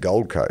one on the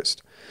Gold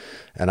Coast.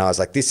 And I was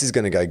like, this is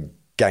going to go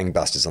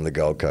gangbusters on the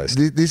Gold Coast.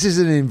 This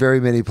isn't in very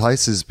many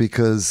places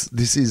because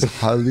this is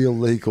highly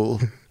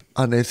illegal,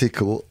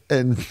 unethical,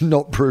 and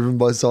not proven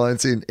by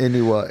science in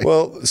any way.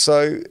 Well, that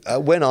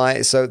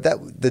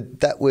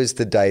was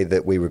the day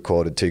that we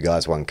recorded Two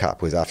Guys, One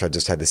Cup, was after I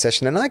just had the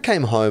session. And I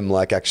came home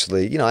I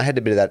had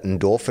a bit of that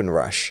endorphin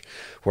rush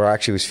where I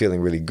actually was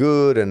feeling really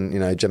good.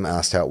 And, Jim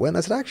asked how it went. I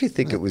said, I actually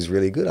think it was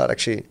really good.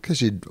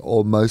 Because you'd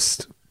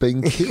almost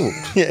been killed.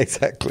 Yeah,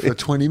 exactly. For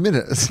 20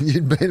 minutes.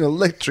 You'd been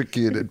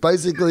electrocuted.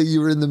 Basically,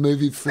 you were in the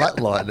movie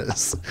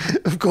Flatliners.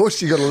 Of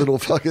course, you got a little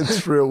fucking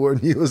thrill when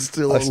you were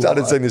still alive. I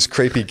started seeing this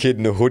creepy kid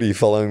in a hoodie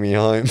following me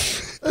home.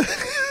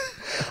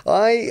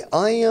 I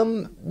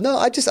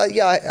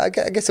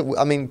guess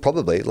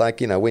probably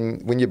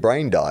when your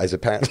brain dies,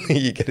 apparently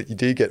you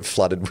do get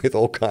flooded with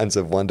all kinds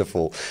of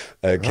wonderful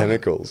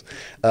chemicals.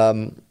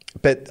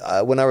 But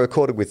when I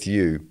recorded with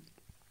you,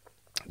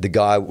 the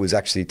guy was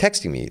actually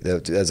texting me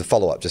as a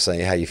follow-up, just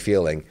saying, how you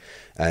feeling?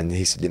 And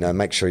he said,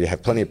 make sure you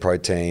have plenty of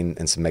protein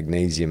and some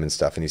magnesium and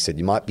stuff. And he said,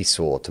 you might be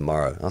sore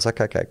tomorrow. I was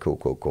like, okay,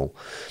 cool.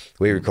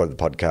 We recorded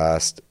the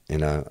podcast.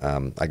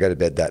 I go to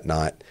bed that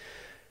night.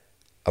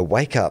 I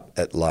wake up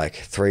at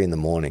 3 a.m.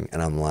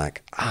 and I'm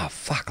like,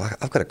 fuck,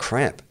 I've got a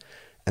cramp.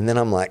 And then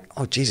I'm like,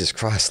 oh, Jesus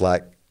Christ,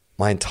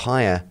 my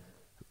entire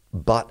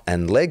butt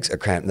and legs are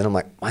cramped. And then I'm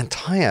like, my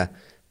entire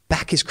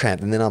back is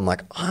cramped. And then I'm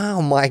like,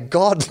 oh my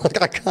God,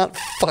 I can't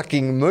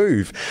fucking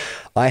move.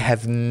 I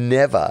have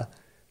never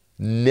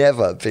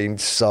been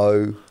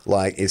so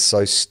is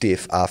so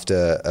stiff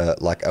after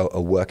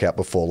a workout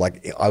before.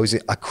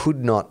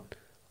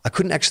 I I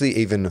couldn't actually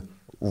even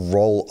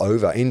roll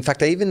over. In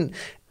fact,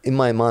 in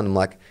my mind, I'm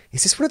like,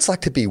 is this what it's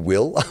like to be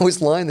Will? I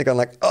was lying there going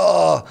like,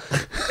 oh,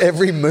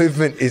 every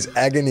movement is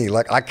agony.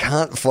 Like, I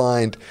can't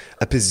find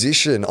a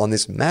position on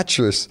this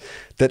mattress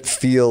that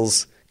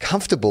feels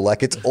comfortable.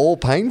 Like, it's all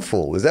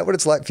painful. Is that what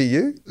it's like for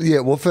you?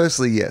 Yeah, well,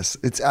 firstly, yes.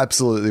 It's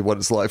absolutely what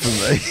it's like for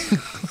me.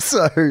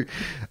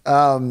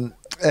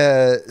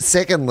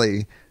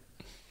 Secondly,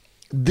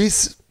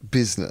 this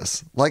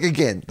business, like,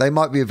 again, they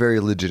might be a very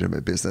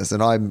legitimate business,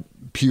 and I'm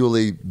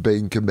purely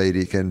being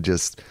comedic and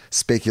just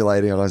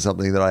speculating on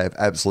something that I have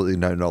absolutely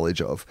no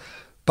knowledge of.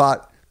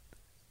 But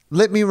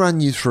let me run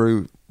you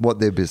through what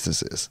their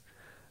business is.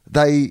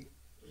 They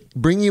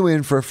bring you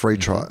in for a free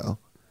trial.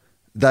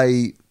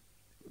 They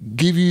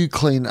give you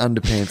clean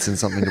underpants and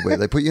something to wear.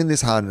 They put you in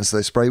this harness.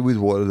 They spray with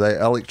water. They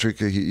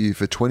electrocute you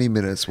for 20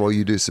 minutes while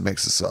you do some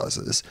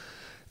exercises.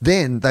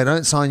 Then they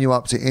don't sign you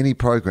up to any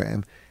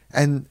program.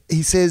 And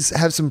he says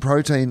have some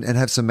protein and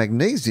have some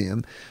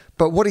magnesium.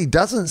 But what he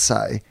doesn't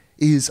say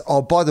is,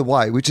 oh, by the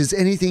way, which is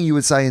anything you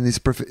would say in this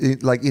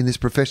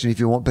profession if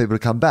you want people to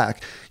come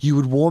back, you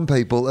would warn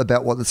people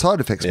about what the side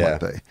effects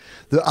might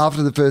be.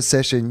 After the first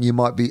session, you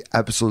might be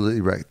absolutely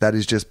wrecked. That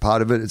is just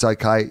part of it. It's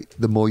okay.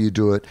 The more you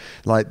do it,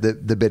 like the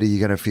better you're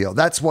going to feel.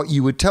 That's what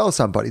you would tell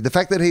somebody. The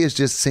fact that he has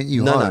just sent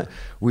you home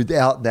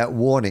without that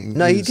warning.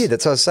 No, he did.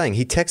 That's what I was saying.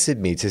 He texted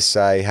me to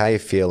say, how you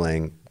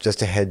feeling?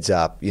 Just a heads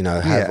up,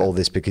 have all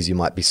this because you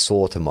might be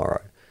sore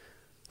tomorrow.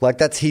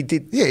 Like, he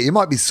did. Yeah, you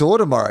might be sore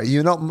tomorrow.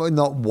 You're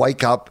not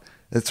wake up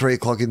at 3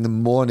 o'clock in the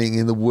morning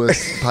in the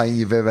worst pain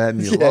you've ever had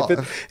in your life.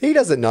 But he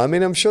doesn't know. I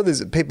mean, I'm sure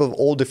there's people of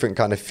all different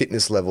kind of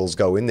fitness levels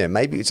go in there.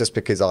 Maybe it's just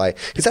because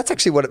that's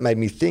actually what it made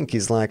me think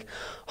is like,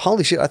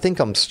 holy shit, I think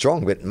I'm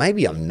strong, but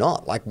maybe I'm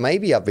not. Like,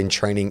 maybe I've been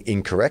training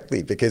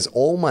incorrectly because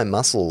all my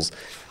muscles,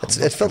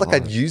 it felt like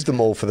I'd used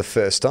them all for the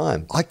first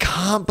time. I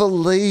can't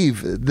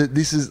believe that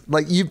this is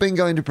like, you've been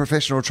going to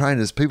professional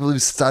trainers, people who've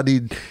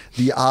studied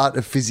the art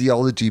of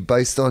physiology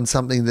based on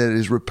something that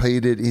is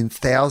repeated in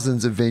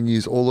thousands of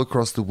venues all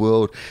across the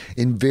world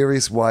in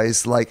various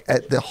ways. Like,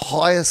 at the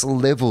highest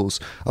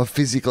levels of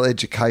physical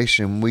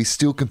education, we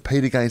still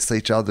compete against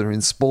each other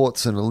in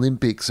sports and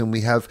Olympics, and we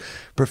have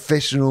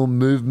professional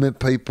movement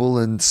people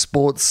and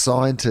sports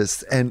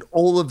scientists, and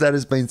all of that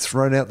has been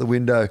thrown out the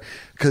window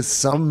because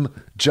some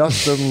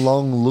Justin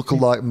Long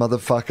lookalike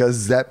motherfucker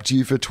zapped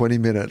you for 20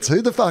 minutes.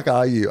 Who the fuck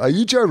are you? Are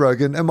you Joe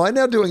Rogan? Am I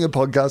now doing a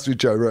podcast with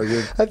Joe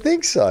Rogan? I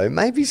think so.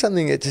 Maybe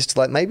something that just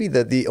like, maybe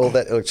all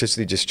that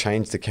electricity just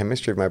changed the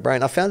chemistry of my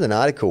brain. I found an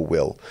article,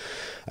 Will,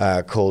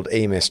 called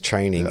EMS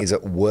Training. Is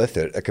it worth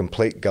it? A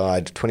complete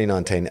guide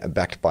 2019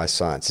 backed by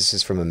science. This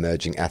is from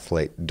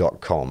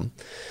emergingathlete.com.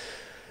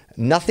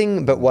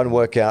 Nothing but one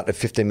workout of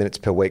 15 minutes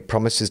per week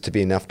promises to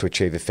be enough to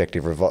achieve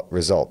effective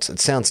results.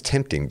 It sounds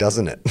tempting,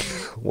 doesn't it?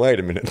 Wait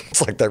a minute.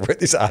 It's like they wrote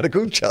this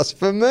article just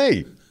for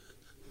me.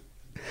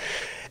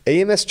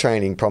 EMS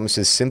training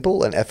promises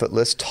simple and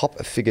effortless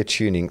top-figure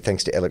tuning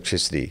thanks to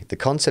electricity. The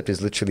concept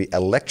is literally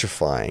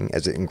electrifying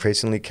as it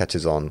increasingly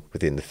catches on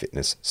within the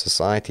fitness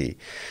society.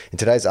 In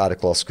today's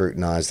article, I'll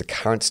scrutinise the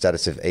current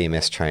status of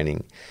EMS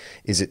training.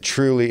 Is it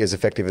truly as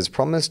effective as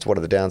promised? What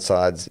are the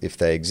downsides if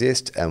they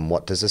exist? And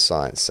what does the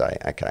science say?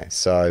 Okay,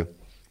 so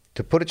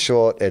to put it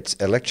short, it's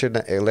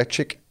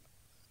electronic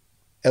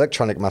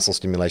muscle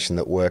stimulation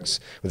that works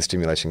with a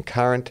stimulation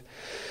current.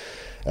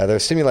 The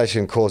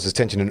stimulation causes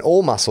tension in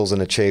all muscles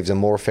and achieves a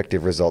more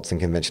effective results than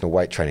conventional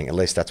weight training. At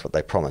least that's what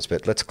they promise.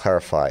 But let's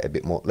clarify a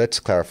bit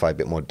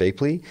more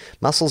deeply.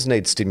 Muscles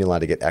need stimuli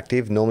to get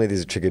active. Normally,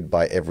 these are triggered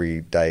by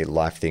everyday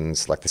life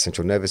things like the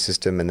central nervous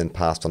system, and then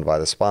passed on via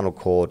the spinal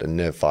cord and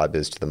nerve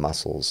fibers to the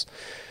muscles.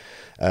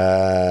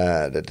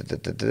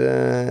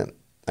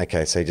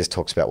 Okay, so he just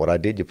talks about what I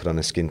did. You put on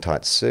a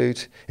skin-tight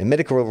suit. In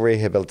medical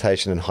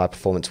rehabilitation and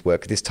high-performance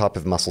work, this type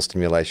of muscle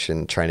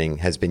stimulation training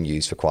has been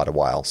used for quite a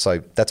while. So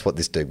that's what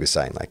this dude was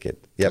saying.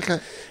 Okay.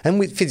 And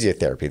with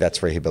physiotherapy,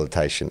 that's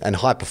rehabilitation and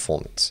high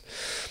performance.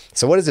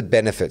 So what are the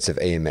benefits of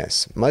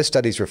EMS? Most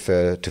studies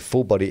refer to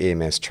full-body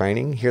EMS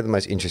training. Here are the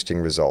most interesting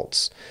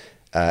results.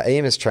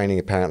 EMS training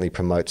apparently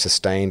promotes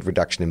sustained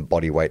reduction in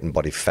body weight and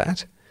body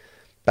fat.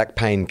 Back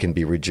pain can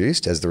be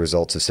reduced as the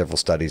results of several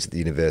studies at the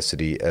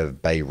University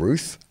of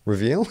Bayreuth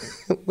reveal.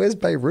 Where's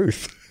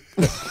Bayreuth?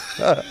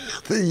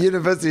 The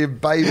University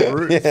of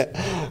Bayreuth.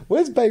 Yeah.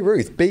 Where's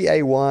Bayreuth?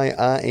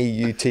 Bayreuth.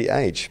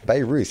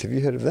 Bayreuth. Have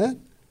you heard of that?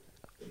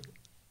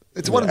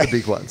 It's one of the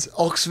big ones.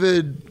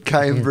 Oxford,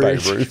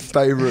 Cambridge,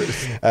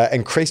 Bayreuth.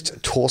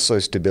 Increased torso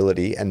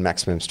stability and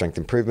maximum strength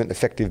improvement,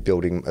 effective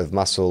building of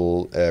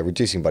muscle,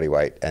 reducing body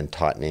weight and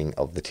tightening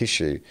of the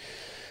tissue.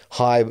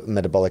 High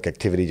metabolic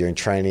activity during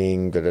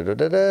training.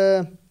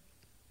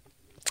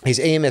 Is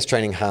EMS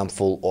training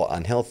harmful or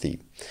unhealthy?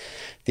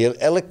 The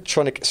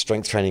electronic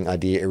strength training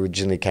idea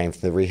originally came from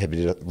the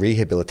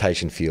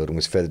rehabilitation field and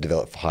was further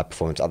developed for high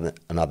performance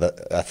and other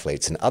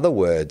athletes. In other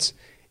words,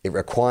 it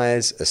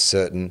requires a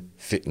certain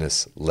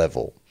fitness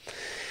level.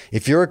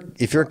 If you're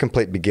a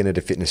complete beginner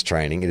to fitness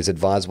training, it is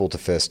advisable to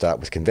first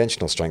start with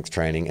conventional strength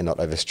training and not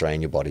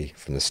overstrain your body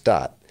from the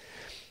start.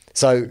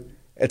 So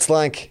it's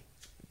like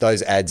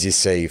those ads you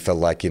see for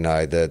like,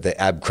 the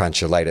ab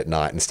cruncher late at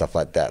night and stuff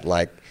like that.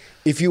 Like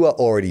if you are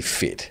already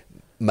fit,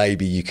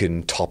 maybe you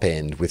can top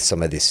end with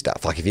some of this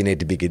stuff. Like if you need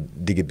to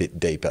dig a bit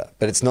deeper,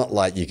 but it's not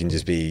like you can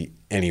just be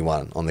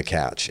anyone on the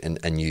couch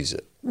and use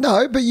it.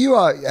 No, but you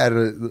are at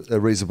a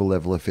reasonable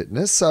level of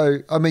fitness. So,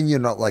 I mean, you're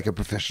not like a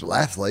professional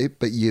athlete,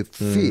 but you're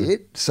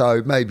fit.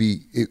 So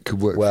maybe it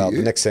could work for you. Well,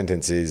 the next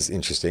sentence is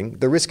interesting.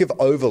 The risk of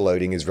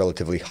overloading is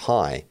relatively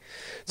high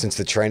since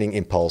the training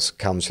impulse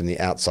comes from the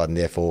outside and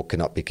therefore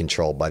cannot be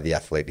controlled by the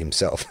athlete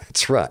himself.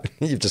 That's right.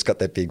 You've just got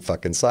that big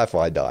fucking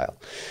sci-fi dial.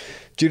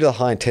 Due to the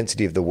high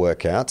intensity of the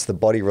workouts, the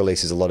body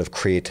releases a lot of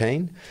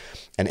creatine,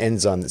 an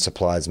enzyme that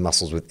supplies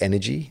muscles with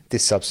energy.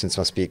 This substance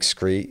must be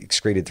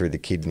excreted through the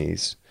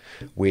kidneys,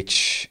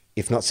 which,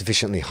 if not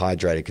sufficiently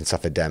hydrated, can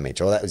suffer damage.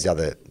 That was the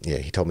other,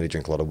 he told me to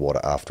drink a lot of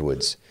water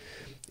afterwards.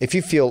 If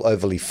you feel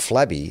overly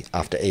flabby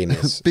after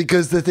EMS...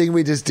 because the thing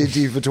we just did to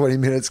you for 20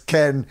 minutes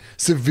can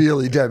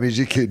severely damage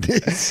your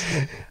kidneys.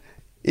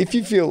 If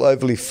you feel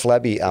overly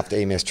flabby after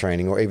EMS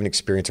training or even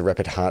experience a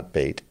rapid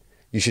heartbeat,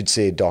 you should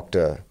see a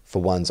doctor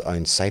for one's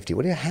own safety.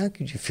 How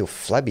could you feel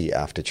flabby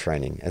after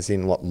training? As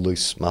in what,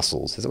 loose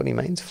muscles? Is that what he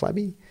means,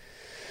 flabby?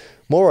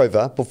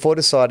 Moreover, before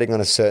deciding on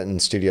a certain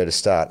studio to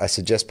start, I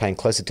suggest paying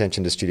close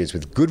attention to studios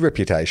with good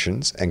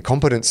reputations and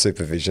competent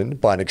supervision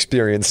by an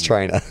experienced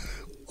trainer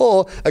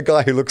or a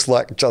guy who looks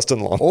like Justin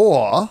Long.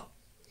 Or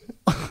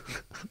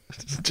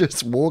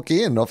just walk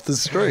in off the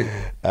street.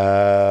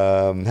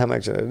 How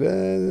much?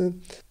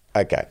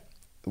 Okay.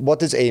 What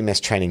does EMS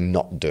training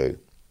not do?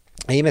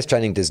 EMS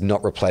training does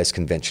not replace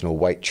conventional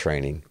weight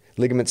training.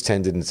 Ligaments,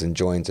 tendons, and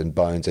joints and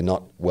bones are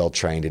not well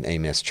trained in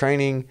EMS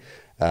training.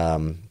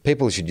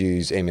 People who should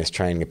use EMS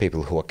training are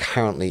people who are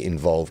currently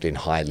involved in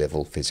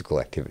high-level physical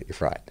activity,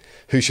 right?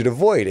 Who should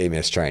avoid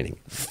EMS training?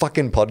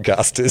 Fucking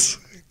podcasters,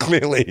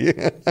 clearly.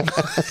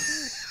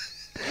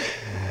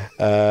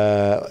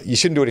 You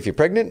shouldn't do it if you're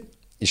pregnant.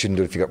 You shouldn't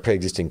do it if you've got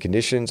pre-existing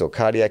conditions or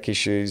cardiac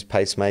issues,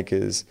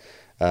 pacemakers.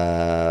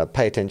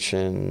 Pay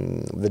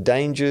attention. The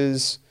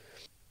dangers.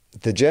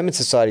 The German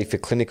Society for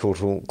Clinical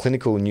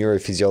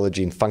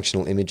Neurophysiology and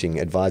Functional Imaging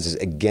advises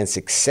against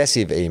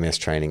excessive EMS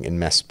training in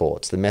mass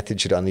sports. The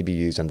method should only be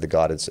used under the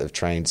guidance of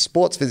trained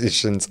sports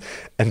physicians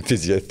and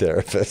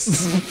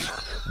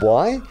physiotherapists.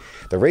 Why?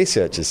 The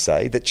researchers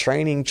say that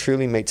training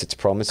truly meets its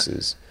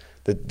promises.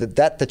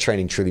 That the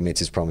training truly meets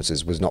its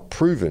promises was not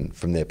proven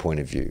from their point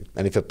of view.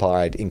 And if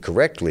applied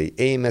incorrectly,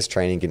 EMS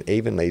training can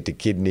even lead to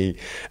kidney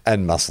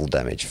and muscle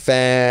damage.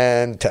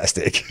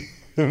 Fantastic.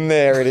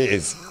 There it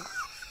is.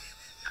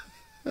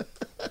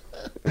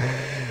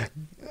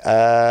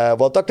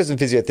 While doctors and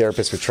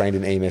physiotherapists were trained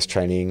in EMS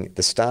training,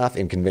 the staff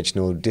in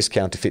conventional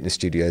discount fitness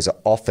studios are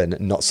often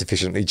not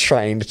sufficiently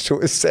trained to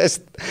assess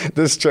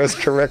the stress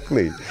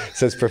correctly,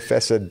 says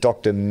Professor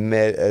Dr.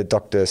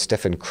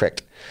 Stefan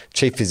Krecht,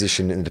 Chief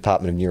Physician in the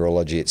Department of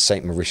Neurology at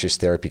St. Mauritius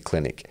Therapy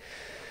Clinic.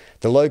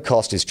 The low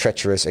cost is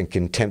treacherous and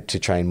can tempt to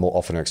train more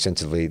often or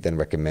extensively than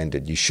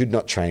recommended. You should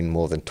not train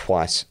more than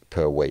twice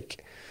per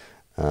week.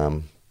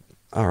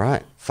 All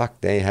right. Fuck,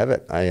 there you have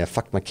it. I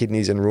fucked my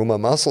kidneys and ruined my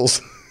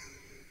muscles.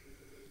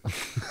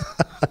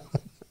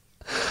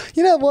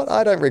 You know what?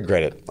 I don't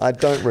regret it. I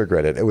don't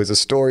regret it. It was a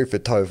story for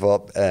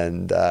Tofop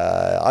and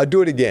I'd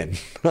do it again.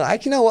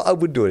 You know what? I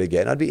would do it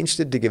again. I'd be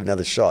interested to give it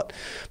another shot.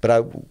 But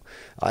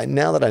I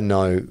now that I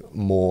know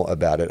more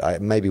about it, I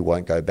maybe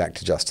won't go back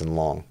to Justin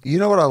Long. You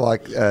know what I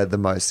like the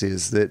most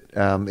is that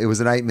it was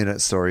an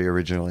 8-minute story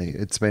originally.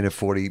 It's been a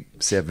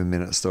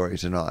 47-minute story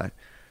tonight.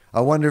 I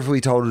wonder if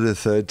we told it a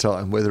third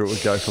time, whether it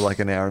would go for like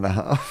an hour and a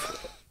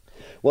half.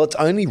 Well, it's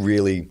only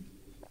really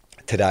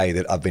today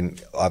that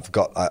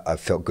I've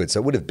felt good. So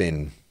it would have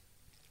been,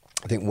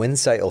 I think,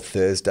 Wednesday or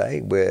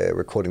Thursday. We're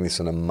recording this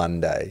on a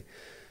Monday.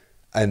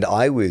 And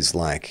I was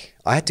like,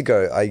 I had to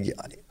go,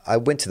 I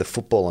went to the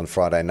football on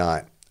Friday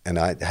night and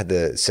I had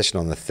the session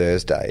on the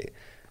Thursday.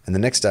 And the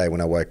next day when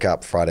I woke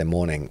up Friday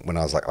morning, when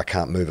I was like, I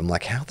can't move, I'm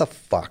like, how the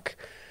fuck?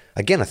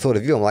 Again, I thought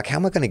of you. I'm like, how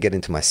am I going to get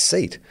into my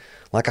seat?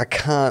 Like, I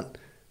can't.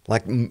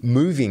 Like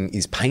moving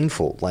is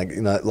painful, like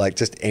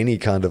just any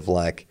kind of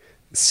like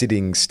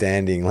sitting,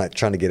 standing, like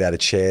trying to get out of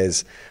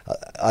chairs.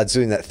 I was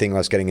doing that thing where I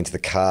was getting into the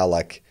car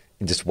like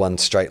in just one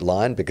straight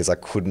line because I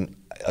couldn't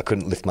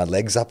lift my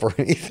legs up or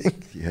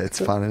anything. Yeah, it's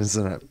fun,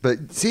 isn't it?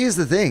 But see, here's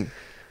the thing.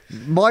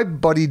 My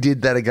body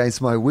did that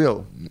against my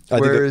will,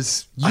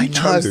 whereas you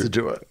chose to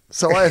do it.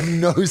 So I have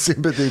no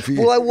sympathy for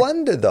you. Well, I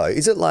wonder though,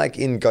 is it like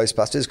in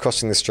Ghostbusters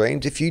crossing the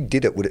streams? If you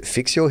did it, would it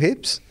fix your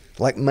hips?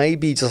 Like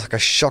maybe just like a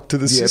shock to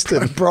the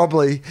system.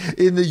 Probably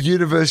in the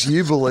universe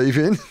you believe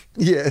in.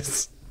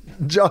 Yes.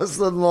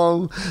 Justin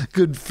Long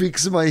could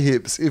fix my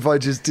hips if I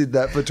just did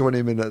that for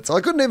 20 minutes. I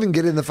couldn't even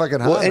get in the fucking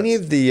harness. Well, any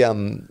of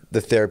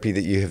the therapy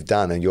that you have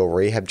done and your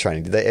rehab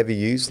training, did they ever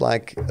use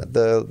like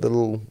the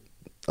little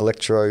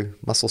electro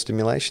muscle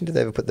stimulation? Did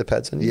they ever put the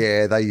pads on you?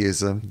 Yeah, they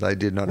use them. They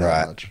did not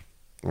have much.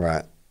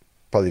 Right.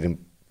 Probably didn't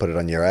put it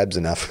on your abs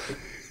enough.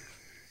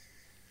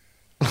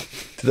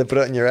 Did they put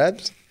it on your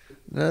abs?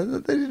 No,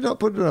 they did not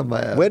put it on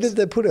my abs. Where did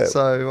they put it?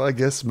 So I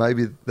guess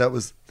maybe that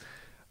was...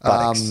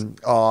 Buttocks.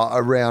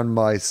 Around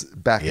my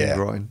back and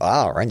groin.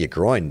 Oh, around your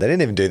groin. They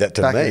didn't even do that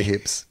to Back me. and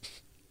hips.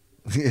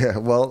 Yeah,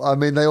 well, I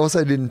mean, they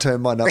also didn't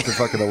turn mine up to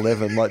fucking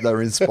 11 like they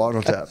were in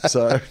Spinal Tap,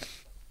 so...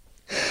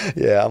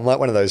 Yeah, I'm like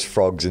one of those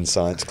frogs in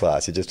science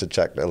class. You just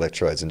attract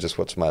electrodes and just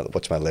watch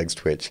my legs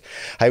twitch.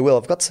 Hey, Will,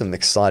 I've got some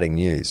exciting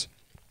news.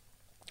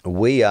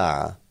 We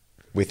are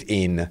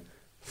within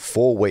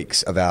 4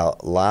 weeks of our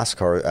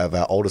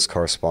oldest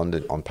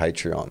correspondent on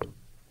Patreon.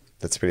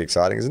 That's pretty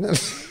exciting, isn't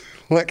it?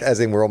 Like, as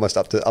in we're almost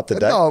up to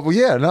date. No, well,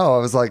 yeah, no. I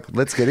was like,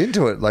 let's get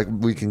into it. Like,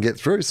 we can get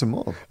through some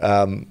more.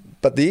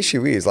 But the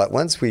issue is, like,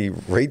 once we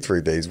read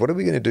through these, what are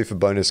we going to do for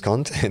bonus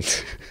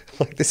content?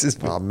 Like, this is...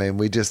 Oh, man,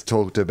 we just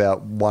talked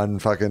about one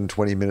fucking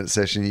 20-minute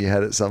session you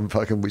had at some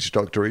fucking witch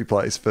doctory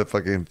place for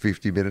fucking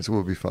 50 minutes.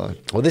 We'll be fine.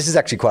 Well, this is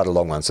actually quite a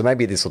long one, so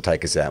maybe this will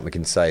take us out and we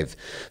can save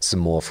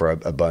some more for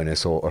a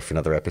bonus or for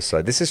another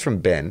episode. This is from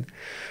Ben.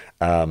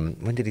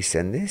 When did he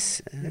send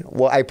this?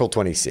 Well, April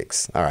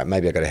 26th. All right,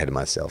 maybe I got ahead of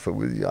myself.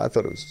 I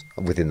thought it was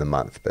within the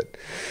month, but...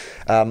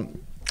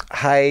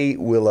 Hey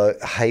Willow,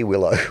 hi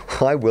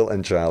Will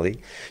and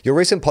Charlie. Your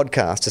recent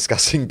podcast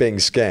discussing being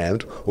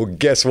scammed, well,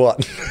 guess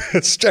what?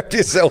 Strap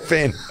yourself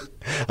in.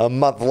 A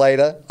month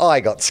later, I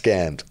got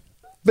scammed.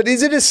 But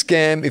is it a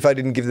scam if I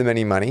didn't give them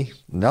any money?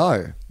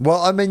 No.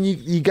 Well, I mean,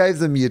 you gave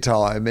them your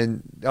time,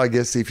 and I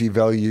guess if you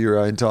value your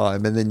own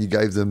time, and then you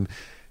gave them,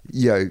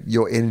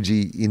 your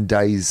energy in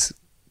days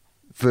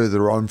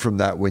further on from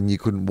that when you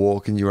couldn't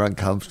walk and you were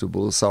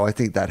uncomfortable. So I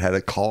think that had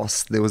a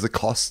cost. There was a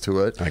cost to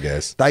it. I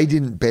guess. They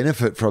didn't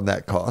benefit from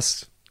that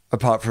cost,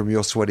 apart from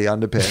your sweaty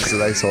underpants that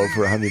they sold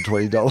for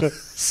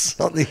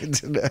 $120 on the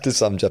internet. To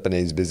some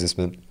Japanese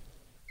businessman.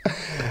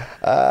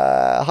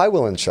 Hi,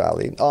 Will and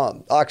Charlie.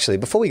 Oh, actually,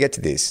 before we get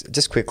to this,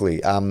 just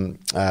quickly, we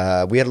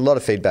had a lot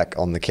of feedback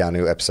on the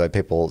Keanu episode.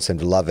 People seem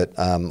to love it.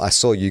 I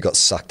saw you got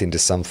sucked into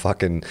some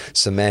fucking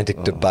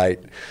semantic debate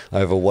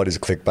over what is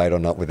clickbait or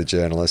not with a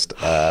journalist,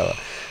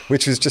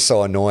 which was just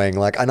so annoying.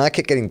 Like, and I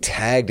kept getting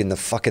tagged in the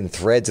fucking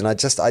threads, and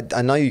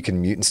I know you can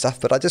mute and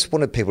stuff, but I just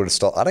wanted people to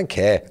stop. I don't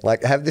care.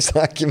 Like, have this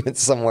argument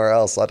somewhere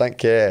else. I don't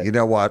care. You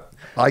know what?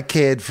 I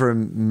cared for a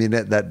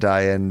minute that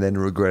day and then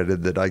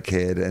regretted that I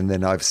cared, and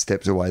then I've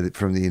stepped away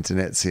from the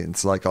internet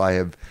since. Like, I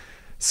have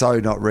so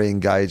not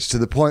re-engaged to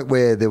the point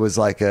where there was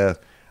like a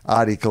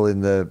article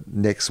in the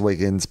next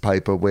weekend's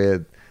paper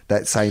where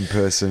that same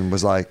person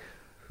was like,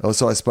 oh,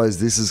 so I suppose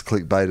this is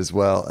clickbait as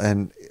well.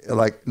 And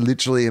like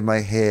literally in my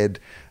head,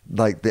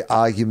 like the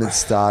argument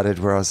started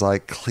where I was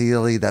like,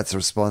 clearly that's a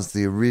response to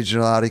the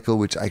original article,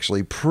 which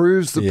actually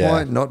proves the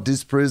point, not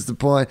disproves the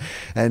point.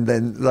 And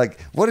then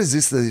like, what is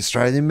this, the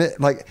Australian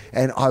like?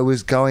 And I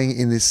was going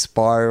in this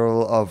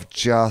spiral of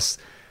just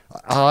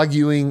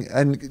arguing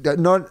and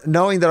not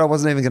knowing that I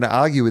wasn't even going to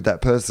argue with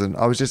that person.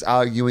 I was just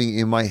arguing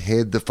in my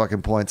head the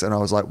fucking points, and I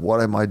was like,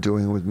 what am I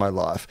doing with my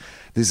life?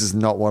 This is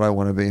not what I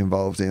want to be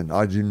involved in.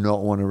 I do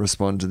not want to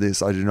respond to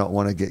this. I do not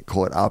want to get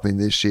caught up in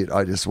this shit.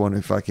 I just want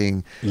to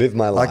fucking live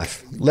my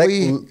life. Live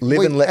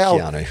and let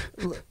Keanu.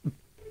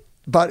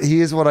 But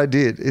here's what I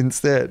did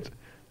instead.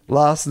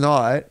 Last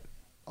night,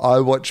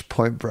 I watched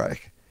Point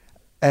Break,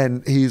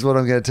 and here's what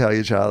I'm going to tell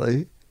you,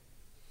 Charlie.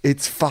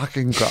 It's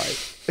fucking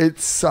great.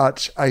 It's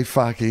such a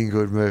fucking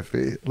good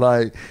movie.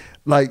 Last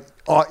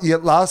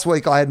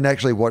week I hadn't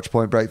actually watched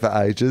Point Break for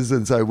ages,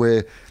 and so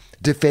we're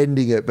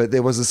defending it, but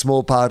there was a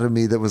small part of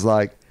me that was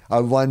like, I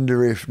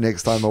wonder if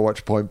next time I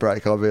watch Point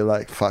Break, I'll be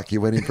like, fuck, you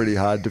went in pretty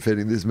hard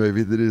defending this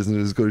movie that isn't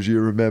as good as you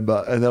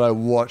remember. And then I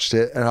watched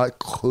it and I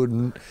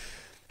couldn't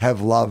have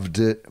loved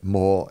it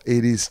more.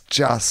 It is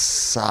just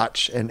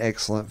such an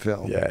excellent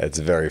film. Yeah, it's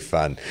very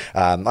fun.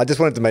 I just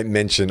wanted to make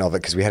mention of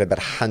it because we had about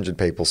 100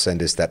 people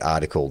send us that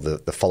article, the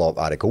follow-up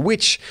article,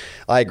 which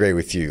I agree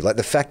with you. Like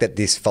the fact that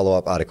this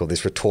follow-up article,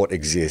 this retort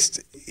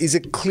exists, is a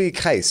clear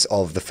case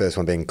of the first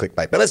one being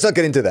clickbait. But let's not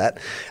get into that.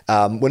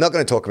 We're not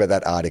going to talk about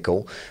that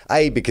article,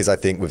 A, because I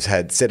think we've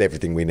said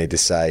everything we need to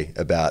say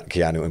about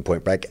Keanu and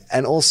Point Break,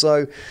 and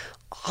also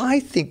I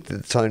think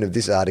the tone of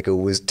this article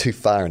was too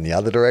far in the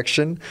other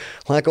direction.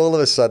 Like all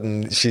of a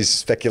sudden she's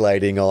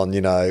speculating on,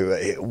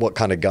 what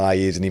kind of guy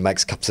he is and he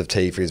makes cups of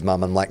tea for his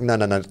mum. I'm like, no,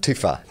 too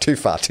far. We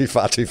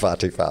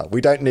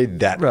don't need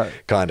that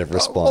kind of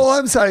response. All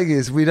I'm saying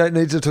is we don't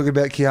need to talk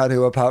about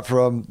Keanu apart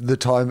from the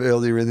time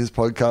earlier in this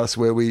podcast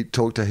where we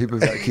talked to him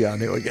about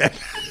Keanu again.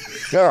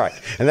 All right.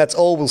 And that's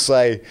all we'll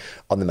say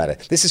on the matter.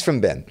 This is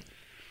from Ben.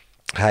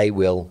 Hey,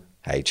 Will.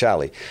 Hey,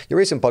 Charlie. Your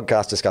recent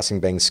podcast discussing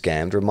being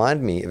scammed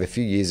reminded me of a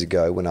few years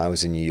ago when I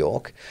was in New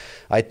York.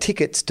 I had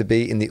tickets to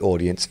be in the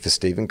audience for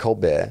Stephen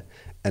Colbert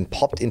and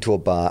popped into a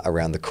bar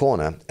around the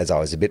corner as I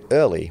was a bit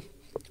early.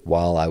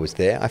 While I was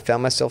there, I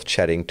found myself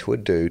chatting to a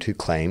dude who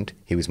claimed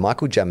he was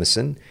Michael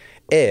Jamison,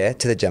 heir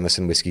to the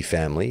Jamison whiskey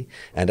family,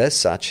 and as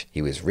such,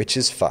 he was rich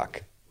as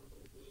fuck.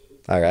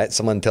 All right,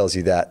 someone tells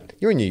you that.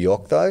 You're in New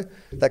York, though.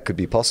 That could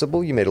be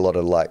possible. You meet a lot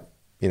of,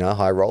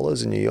 high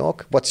rollers in New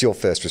York. What's your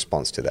first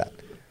response to that?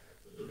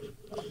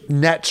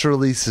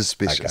 Naturally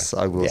suspicious,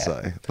 okay. I will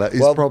say. That is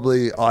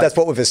that's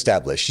what we've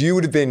established. You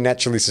would have been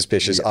naturally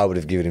suspicious. Yeah. I would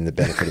have given him the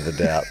benefit of the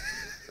doubt.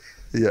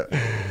 Yeah.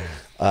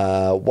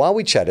 While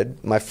we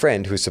chatted, my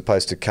friend, who was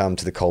supposed to come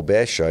to the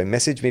Colbert show,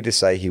 messaged me to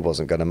say he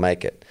wasn't going to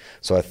make it.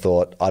 So I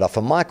thought I'd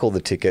offer Michael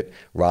the ticket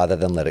rather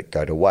than let it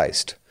go to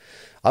waste.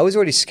 I was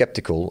already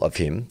sceptical of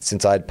him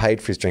since I had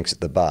paid for his drinks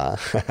at the bar,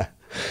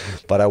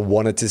 but I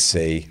wanted to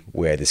see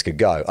where this could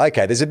go.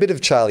 Okay, there's a bit of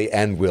Charlie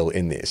and Will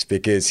in this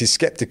because he's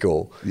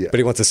sceptical, but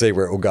he wants to see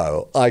where it will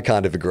go. I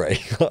kind of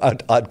agree.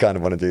 I'd kind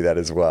of want to do that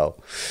as well.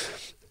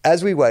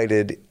 As we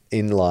waited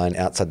in line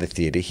outside the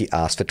theatre, he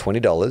asked for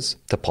 $20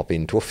 to pop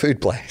into a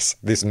food place.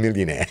 This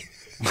millionaire.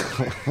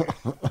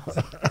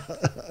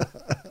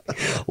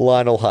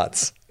 Lionel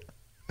Hutz.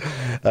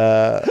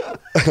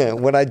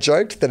 When I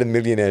joked that a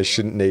millionaire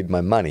shouldn't need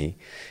my money,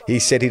 he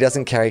said he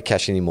doesn't carry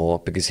cash anymore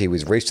because he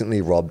was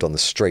recently robbed on the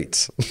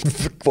streets.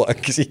 Why?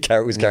 Because he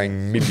was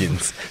carrying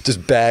millions,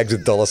 just bags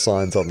with dollar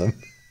signs on them.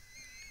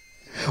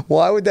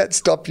 Why would that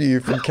stop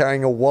you from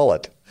carrying a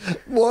wallet?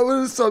 Why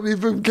would it stop you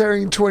from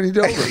carrying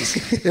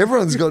 $20?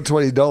 Everyone's got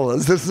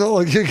 $20. It's not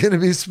like you're going to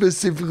be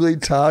specifically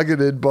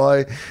targeted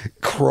by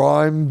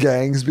crime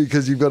gangs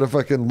because you've got a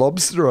fucking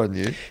lobster on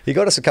you. He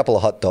got us a couple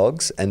of hot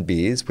dogs and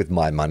beers with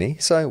my money,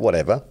 so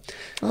whatever.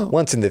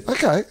 Once in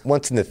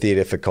the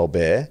theatre for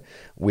Colbert,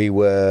 we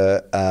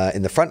were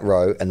in the front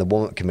row and the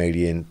warm-up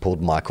comedian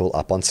pulled Michael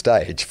up on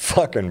stage.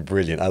 Fucking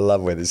brilliant. I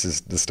love where the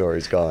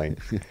story's going.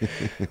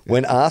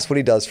 When asked what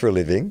he does for a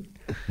living,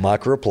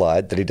 Michael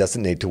replied that he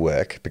doesn't need to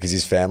work because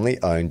his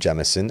family own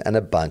Jamison and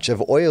a bunch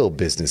of oil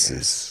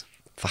businesses.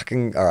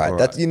 Fucking all right.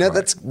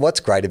 That's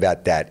what's great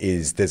about that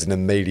is there's an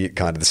immediate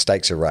kind of the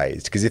stakes are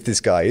raised because if this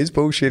guy is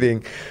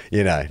bullshitting,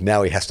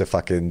 now he has to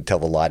fucking tell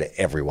the lie to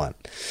everyone.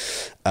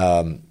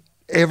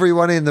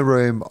 Everyone in the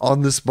room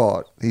on the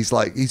spot. He's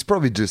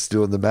probably just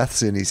doing the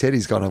maths in his head.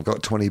 He's gone, I've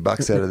got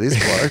 $20 out of this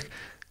bloke.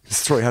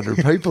 There's 300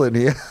 people in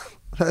here.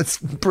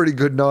 That's a pretty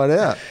good night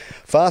out.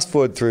 Fast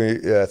forward through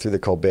the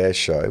Colbert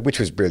show, which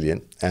was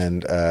brilliant,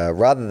 and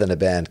rather than a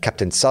band,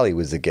 Captain Sully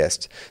was the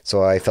guest,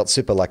 so I felt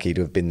super lucky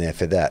to have been there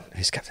for that.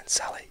 Who's Captain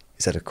Sully?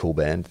 Is that a cool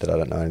band that I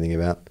don't know anything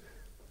about?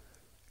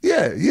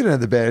 Yeah, you know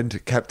the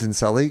band Captain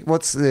Sully.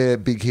 What's their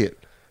big hit?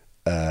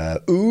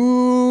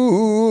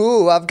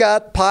 Ooh, I've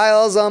got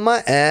piles on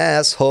my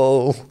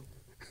asshole.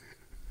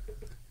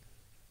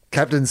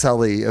 Captain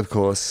Sully, of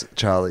course,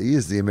 Charlie,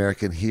 is the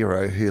American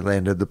hero who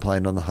landed the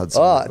plane on the Hudson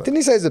River. Didn't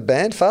he say it's a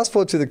band? Fast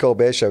forward to the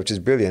Colbert show, which is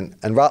brilliant.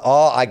 And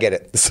I get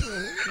it.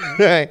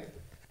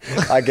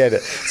 I get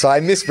it. So I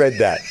misread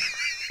that.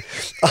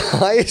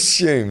 I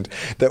assumed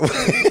that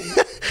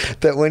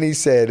that when he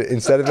said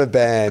instead of a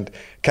band,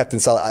 Captain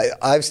Sully,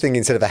 I was thinking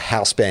instead of a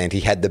house band,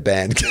 he had the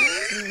band.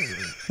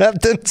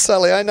 Captain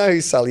Sully, I know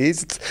who Sully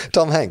is. It's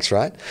Tom Hanks,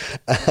 right?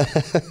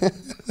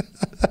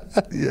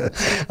 Yeah.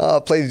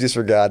 Oh, please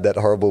disregard that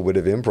horrible bit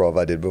of improv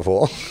I did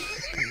before.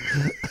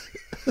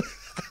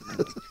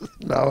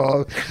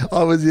 No,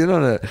 I was in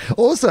on it.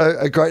 Also,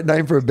 a great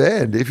name for a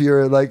band. If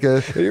you're like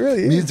a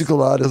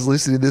musical artist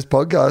listening to this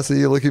podcast and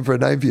you're looking for a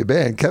name for your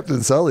band,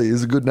 Captain Sully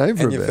is a good name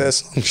for a band. And your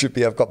first song should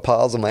be I've Got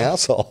Piles on My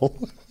Asshole.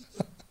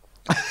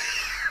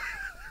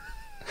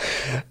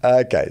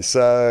 Okay,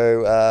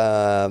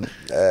 so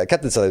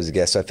Captain Sully was a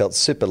guest, so I felt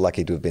super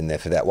lucky to have been there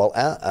for that. Well,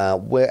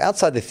 we're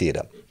outside the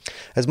theatre.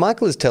 As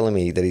Michael is telling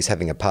me that he's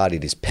having a party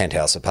at his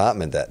penthouse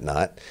apartment that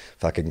night,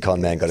 fucking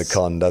con man got a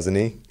con, doesn't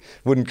he?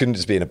 Couldn't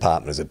just be an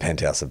apartment, it was a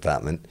penthouse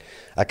apartment.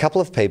 A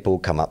couple of people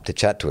come up to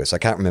chat to us. I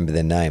can't remember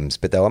their names,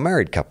 but they were a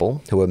married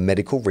couple who were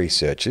medical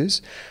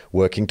researchers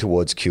working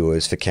towards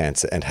cures for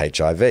cancer and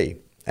HIV.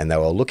 And they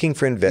were looking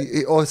for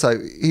Also,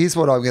 here's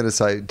what I'm going to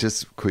say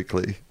just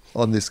quickly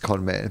on this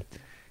con man.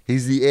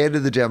 He's the heir to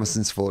the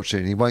Jamison's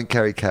fortune. He won't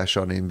carry cash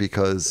on him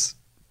because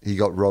he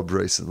got robbed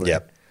recently.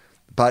 Yep.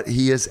 But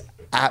he is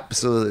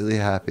absolutely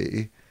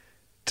happy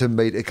to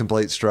meet a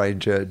complete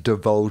stranger,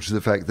 divulge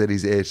the fact that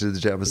he's heir to the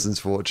Jamison's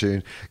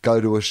fortune,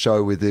 go to a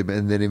show with him,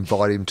 and then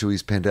invite him to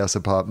his penthouse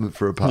apartment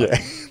for a party.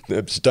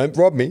 Yeah. Just don't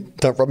rob me.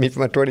 Don't rob me for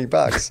my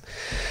 $20.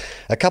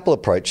 A couple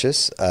approached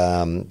us.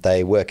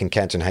 They work in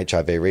cancer and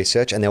HIV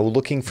research, and they were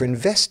looking for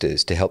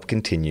investors to help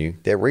continue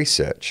their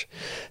research.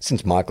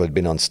 Since Michael had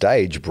been on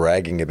stage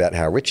bragging about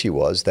how rich he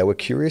was, they were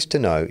curious to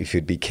know if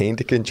he'd be keen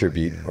to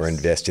contribute or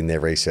invest in their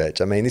research.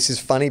 I mean, this is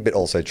funny, but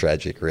also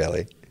tragic,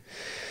 really.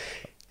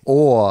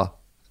 Or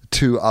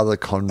two other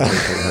con people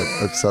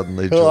have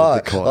suddenly joined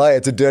the con. Oh,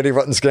 it's a dirty,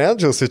 rotten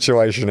scoundrel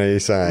situation, are you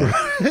saying?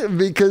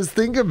 Because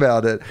think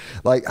about it.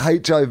 Like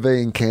HIV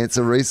and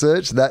cancer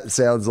research, that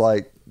sounds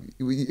like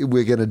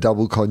we're going to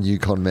double con you,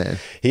 con man.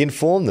 He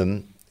informed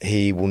them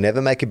he will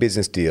never make a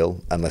business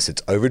deal unless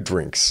it's over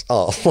drinks.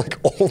 Oh, like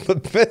all the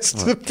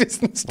best of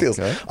business deals.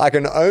 Okay. I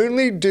can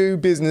only do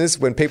business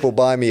when people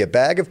buy me a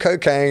bag of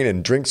cocaine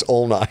and drinks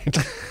all night.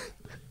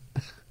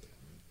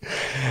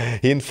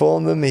 He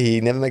informed them he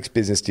never makes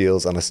business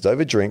deals unless it's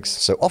over drinks,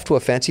 so off to a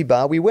fancy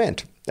bar we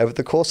went. Over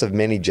the course of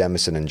many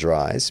Jamison and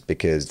dries,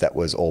 because that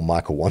was all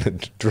Michael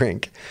wanted to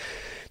drink,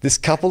 this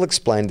couple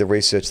explained the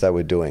research they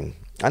were doing.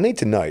 I need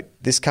to note,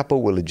 this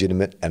couple were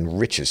legitimate and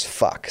rich as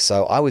fuck.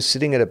 So I was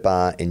sitting at a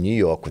bar in New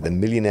York with a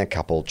millionaire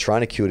couple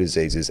trying to cure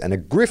diseases and a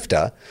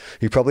grifter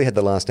who probably had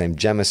the last name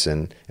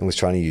Jamison and was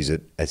trying to use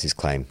it as his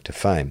claim to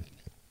fame.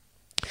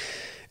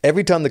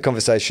 Every time the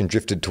conversation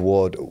drifted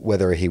toward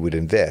whether he would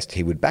invest,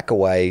 he would back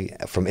away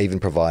from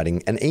even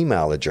providing an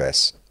email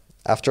address.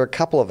 After a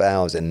couple of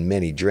hours and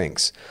many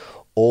drinks,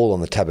 all on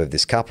the tab of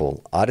this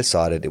couple, I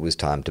decided it was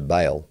time to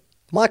bail.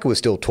 Michael was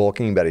still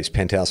talking about his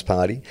penthouse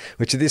party,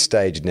 which at this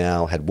stage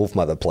now had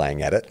Wolfmother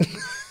playing at it.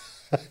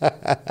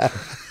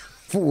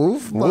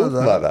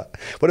 Wolfmother?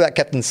 What about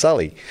Captain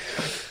Sully?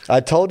 I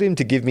told him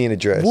to give me an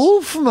address.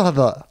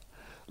 Wolfmother.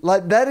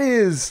 Like, that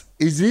is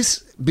this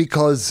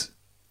because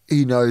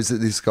he knows that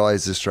this guy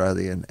is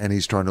Australian and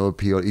he's trying to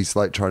appeal, he's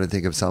like trying to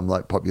think of some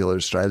like popular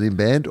Australian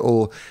band,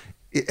 or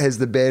has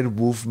the band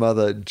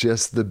Wolfmother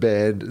just the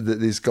band that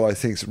this guy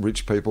thinks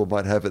rich people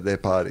might have at their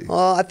party?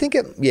 Oh, I think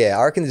I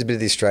reckon there's a bit of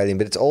the Australian,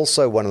 but it's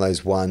also one of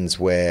those ones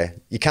where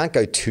you can't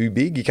go too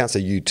big. You can't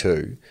say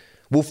U2.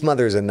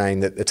 Wolfmother is a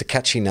name it's a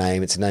catchy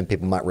name. It's a name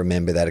people might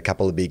remember. That a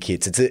couple of big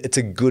hits. It's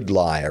a good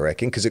lie, I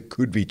reckon, because it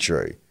could be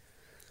true.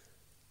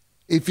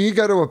 If you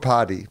go to a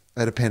party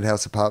at a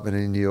penthouse apartment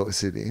in New York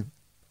City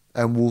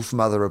and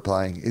Wolfmother are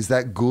playing, is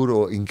that good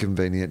or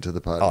inconvenient to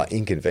the party? Oh,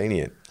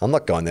 inconvenient. I'm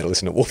not going there to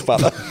listen to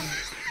Wolfmother.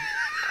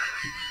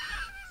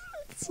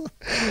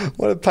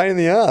 What a pain in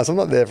the ass. I'm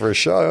not there for a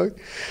show.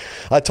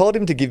 I told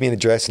him to give me an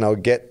address and I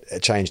would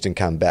get changed and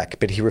come back,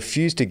 but he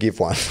refused to give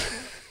one.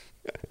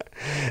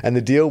 And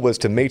the deal was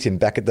to meet him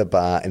back at the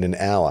bar in an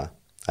hour.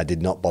 I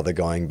did not bother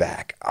going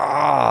back.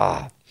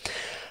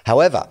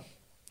 However,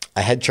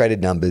 I had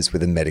traded numbers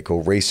with the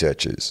medical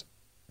researchers.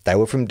 They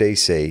were from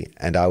DC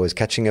and I was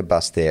catching a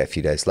bus there a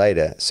few days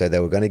later, so they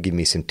were going to give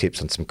me some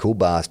tips on some cool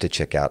bars to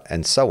check out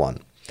and so on.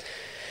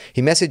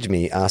 He messaged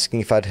me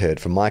asking if I'd heard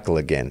from Michael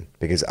again,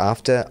 because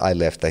after I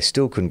left, they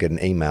still couldn't get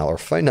an email or a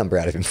phone number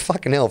out of him.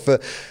 Fucking hell, for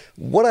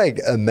what I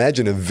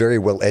imagine are very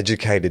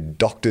well-educated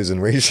doctors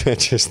and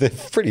researchers, they're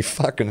pretty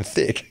fucking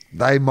thick.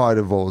 They might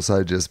have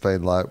also just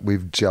been like,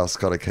 we've just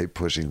got to keep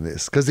pushing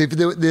this. Because if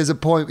there's a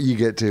point you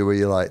get to where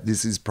you're like,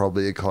 this is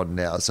probably a con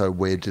now, so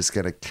we're just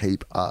going to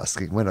keep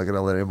asking. We're not going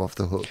to let him off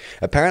the hook.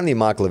 Apparently,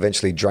 Michael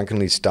eventually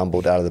drunkenly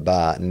stumbled out of the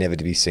bar, never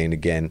to be seen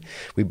again.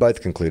 We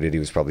both concluded he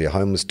was probably a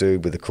homeless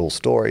dude with a cool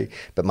story.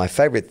 But my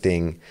favourite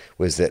thing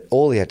was that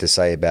all he had to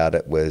say about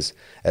it was,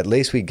 at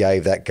least we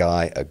gave that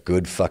guy a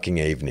good fucking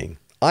evening.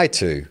 I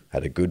too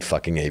had a good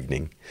fucking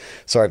evening.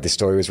 Sorry if this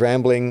story was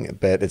rambling,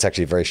 but it's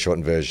actually a very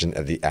shortened version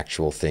of the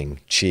actual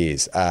thing.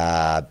 Cheers.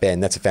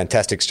 Ben, that's a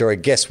fantastic story.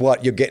 Guess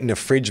what? You're getting a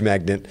fridge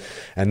magnet,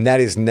 and that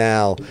is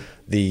now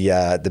the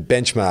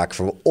benchmark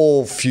for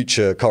all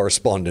future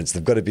correspondence.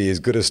 They've got to be as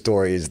good a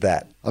story as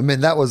that. I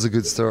mean, that was a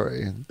good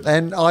story.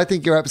 And I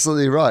think you're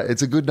absolutely right.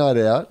 It's a good night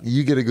out.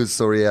 You get a good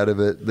story out of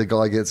it. The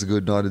guy gets a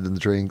good night in the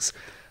drinks.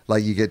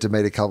 Like, you get to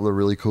meet a couple of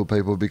really cool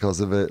people because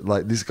of it.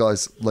 Like, this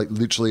guy's like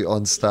literally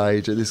on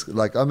stage.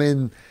 I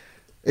mean,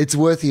 it's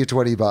worth your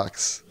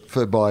 $20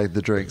 for buying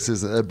the drinks,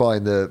 isn't it?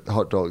 Buying the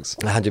hot dogs.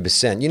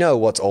 100%. You know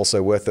what's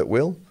also worth it,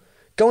 Will?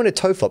 Go into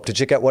Tofop to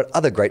check out what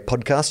other great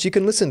podcasts you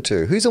can listen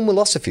to. Who's on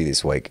Willosophy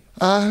this week?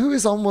 Who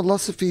is on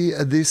Willosophy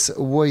this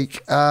week?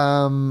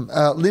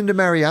 Linda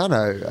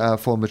Mariano,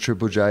 former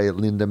Triple J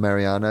Linda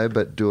Mariano,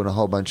 but doing a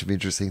whole bunch of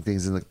interesting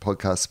things in the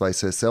podcast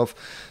space herself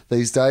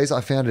these days. I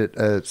found it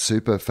a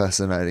super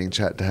fascinating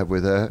chat to have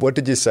with her. What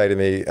did you say to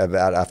me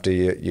about after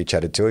you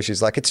chatted to her?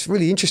 She's like, it's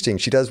really interesting.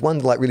 She does one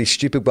like really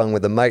stupid one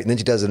with a mate, and then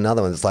she does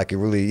another one that's like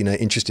really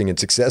interesting and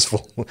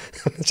successful.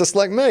 It's just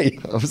like me.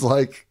 I was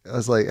like,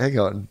 hang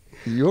on.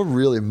 You're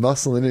really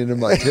muscling into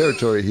my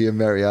territory here,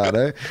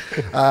 Mariano.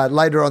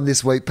 Later on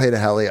this week, Peter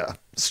Hallier,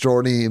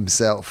 Strawny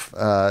himself.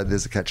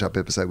 There's a catch-up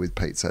episode with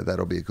Pete, so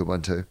that'll be a good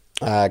one too.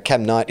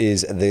 Cam Knight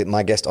is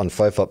my guest on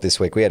Fofop this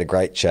week. We had a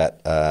great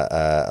chat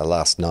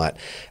last night.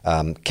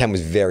 Cam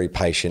was very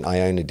patient.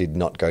 Iona did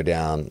not go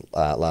down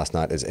last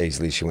night as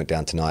easily as she went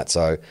down tonight.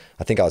 So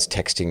I think I was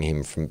texting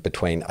him from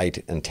between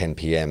 8 and 10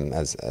 p.m.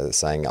 as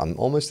saying, I'm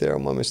almost there.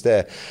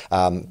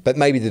 But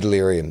maybe the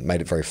delirium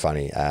made it very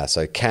funny.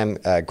 So Cam,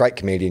 great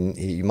comedian.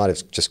 You might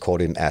have just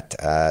caught him at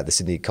the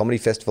Sydney Comedy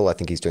Festival. I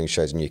think he's doing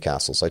shows in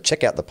Newcastle. So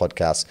check out the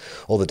podcast.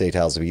 All the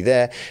details will be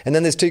there. And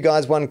then there's Two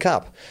Guys, One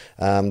Cup,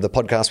 the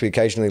podcast we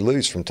occasionally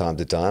lose from time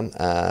to time.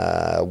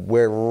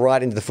 We're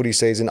right into the footy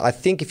season. I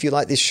think if you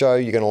like this show,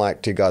 you're going to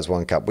like Two Guys,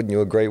 One Cup. Wouldn't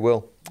you agree,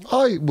 Will?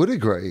 I would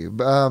agree.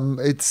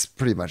 It's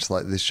pretty much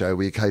like this show.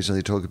 We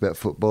occasionally talk about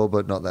football,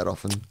 but not that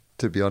often,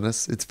 to be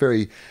honest. It's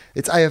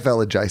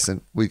AFL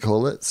adjacent, we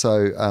call it.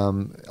 So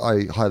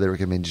I highly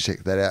recommend you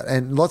check that out.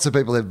 And lots of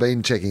people have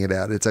been checking it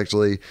out. It's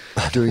actually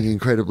doing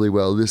incredibly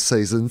well this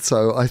season.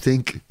 So I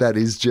think that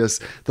is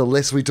just, the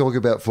less we talk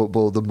about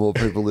football, the more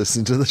people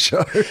listen to the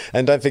show.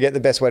 And don't forget, the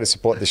best way to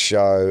support the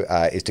show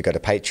is to go to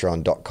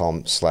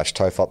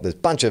patreon.com/Tofop. There's a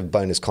bunch of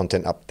bonus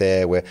content up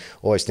there. We're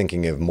always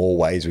thinking of more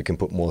ways we can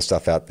put more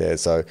stuff out there.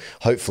 So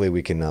hopefully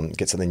we can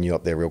get something new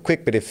up there real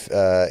quick. But if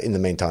in the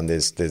meantime,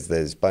 there's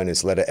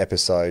bonus letter episodes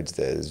episodes.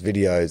 There's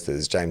videos,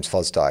 there's James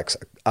Fosdyke's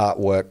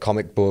artwork,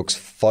 comic books,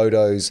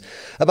 photos,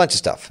 a bunch of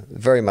stuff.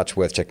 Very much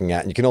worth checking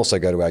out. And you can also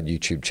go to our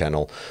YouTube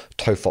channel,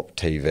 Tofop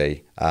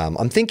TV.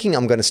 I'm thinking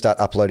I'm going to start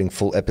uploading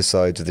full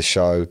episodes of the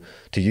show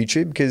to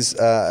YouTube because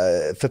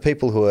for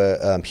people who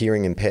are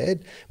hearing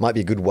impaired, it might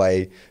be a good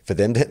way for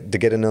them to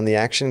get in on the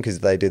action because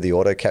they do the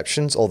auto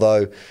captions.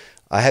 Although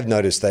I have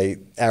noticed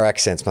our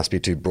accents must be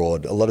too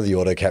broad. A lot of the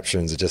auto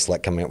captions are just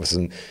like coming up with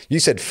some, you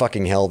said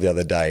fucking hell the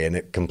other day and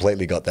it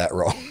completely got that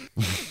wrong.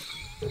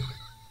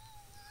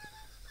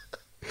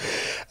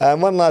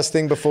 One last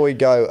thing before we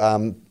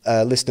go,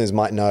 listeners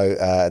might know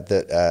that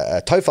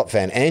a Tofop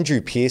fan,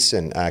 Andrew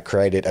Pearson,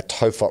 created a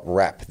Tofop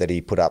rap that he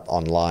put up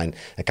online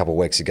a couple of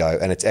weeks ago,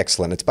 and it's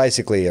excellent. It's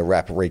basically a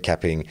rap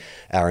recapping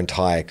our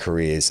entire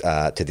careers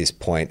to this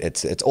point.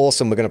 It's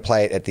awesome. We're going to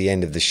play it at the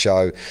end of the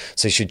show,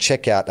 so you should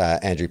check out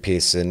Andrew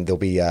Pearson. There'll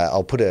be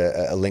I'll put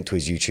a link to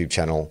his YouTube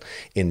channel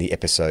in the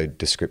episode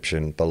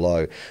description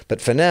below. But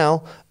for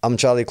now, I'm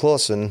Charlie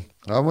Clausen.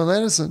 I'm Will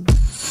Anderson.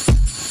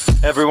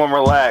 Everyone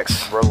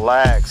relax.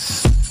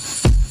 Relax.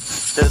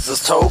 This is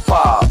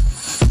Tofop.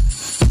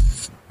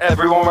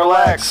 Everyone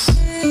relax.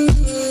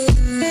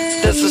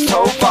 This is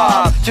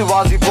Tofop. Two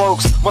Aussie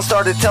blokes. One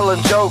started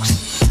telling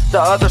jokes. The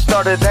other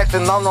started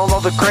acting on all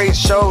of the great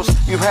shows.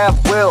 You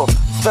have Will,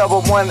 spelled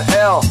with one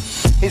L.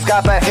 He's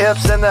got bad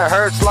hips and it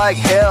hurts like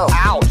hell.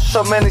 Ouch.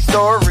 So many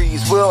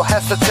stories Will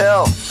has to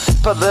tell.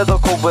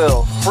 Political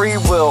will, free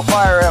will,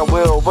 fire at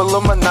will,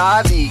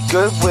 Illuminati,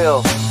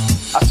 goodwill.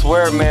 I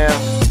swear, man.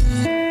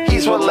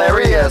 He's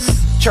hilarious.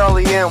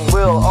 Charlie and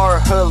Will are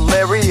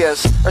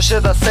hilarious. Or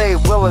should I say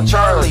Will and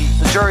Charlie?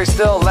 The jury's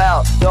still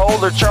out. The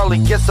older Charlie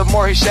gets, the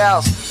more he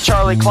shouts.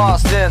 Charlie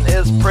Clausen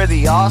is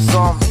pretty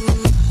awesome.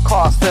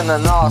 Clausen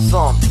and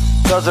awesome.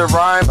 Does it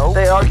rhyme? Nope.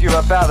 They argue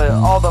about it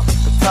all the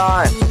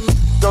time.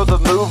 Go the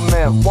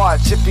movement,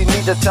 watch if you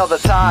need to tell the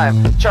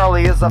time.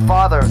 Charlie is a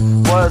father,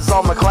 was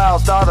all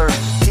McLeod's daughter.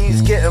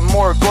 He's getting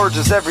more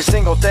gorgeous every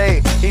single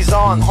day. He's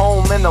on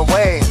home and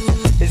away.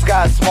 He's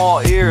got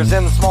small ears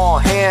and small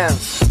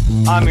hands.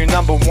 I'm your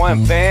number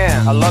one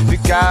fan. I love you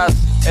guys.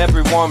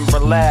 Everyone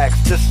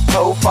relax. This is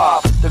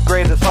Tofop, the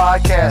greatest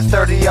podcast.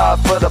 30 odd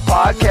for the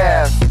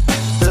podcast.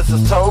 This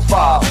is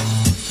Tofop.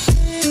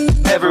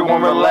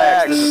 Everyone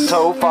relax. This is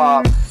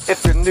Tofop.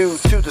 If you're new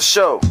to the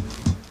show,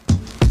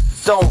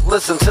 don't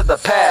listen to the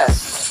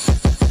past.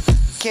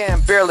 Can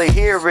barely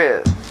hear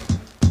it,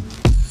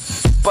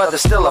 but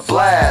it's still a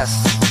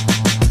blast.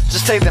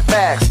 Just take the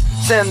facts,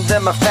 send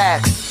them a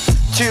fax.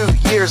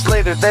 2 years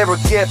later they will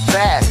get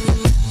back.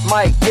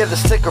 Might get a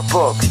sticker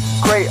book,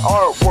 great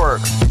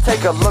artwork.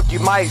 Take a look, you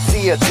might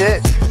see a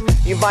dick,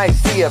 you might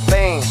see a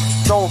vein.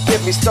 Don't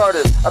get me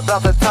started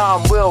about the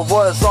time Will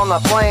was on a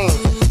plane.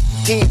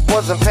 He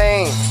wasn't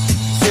paying.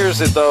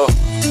 Seriously though,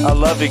 I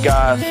love you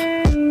guys.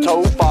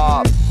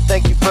 Tofop,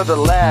 thank you for the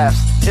laughs.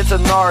 It's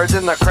an art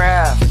in the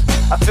craft.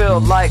 I feel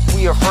like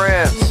we are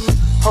friends.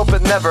 Hope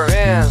it never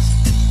ends.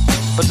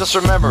 But just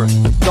remember,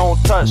 don't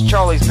touch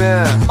Charlie's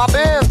bin. My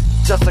bin!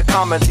 Just a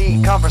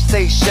comedy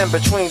conversation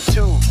between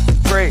two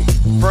great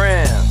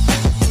friends.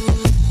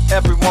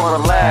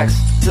 Everyone relax.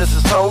 This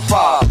is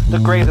Tofop, the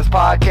greatest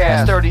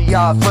podcast. 30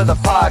 odd for the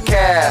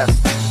podcast.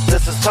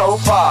 This is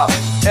Tofop.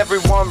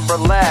 Everyone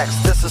relax.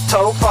 This is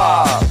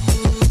Tofop.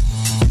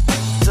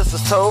 This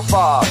is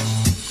Tofop.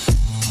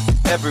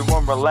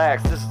 Everyone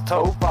relax. This is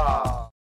Tofop.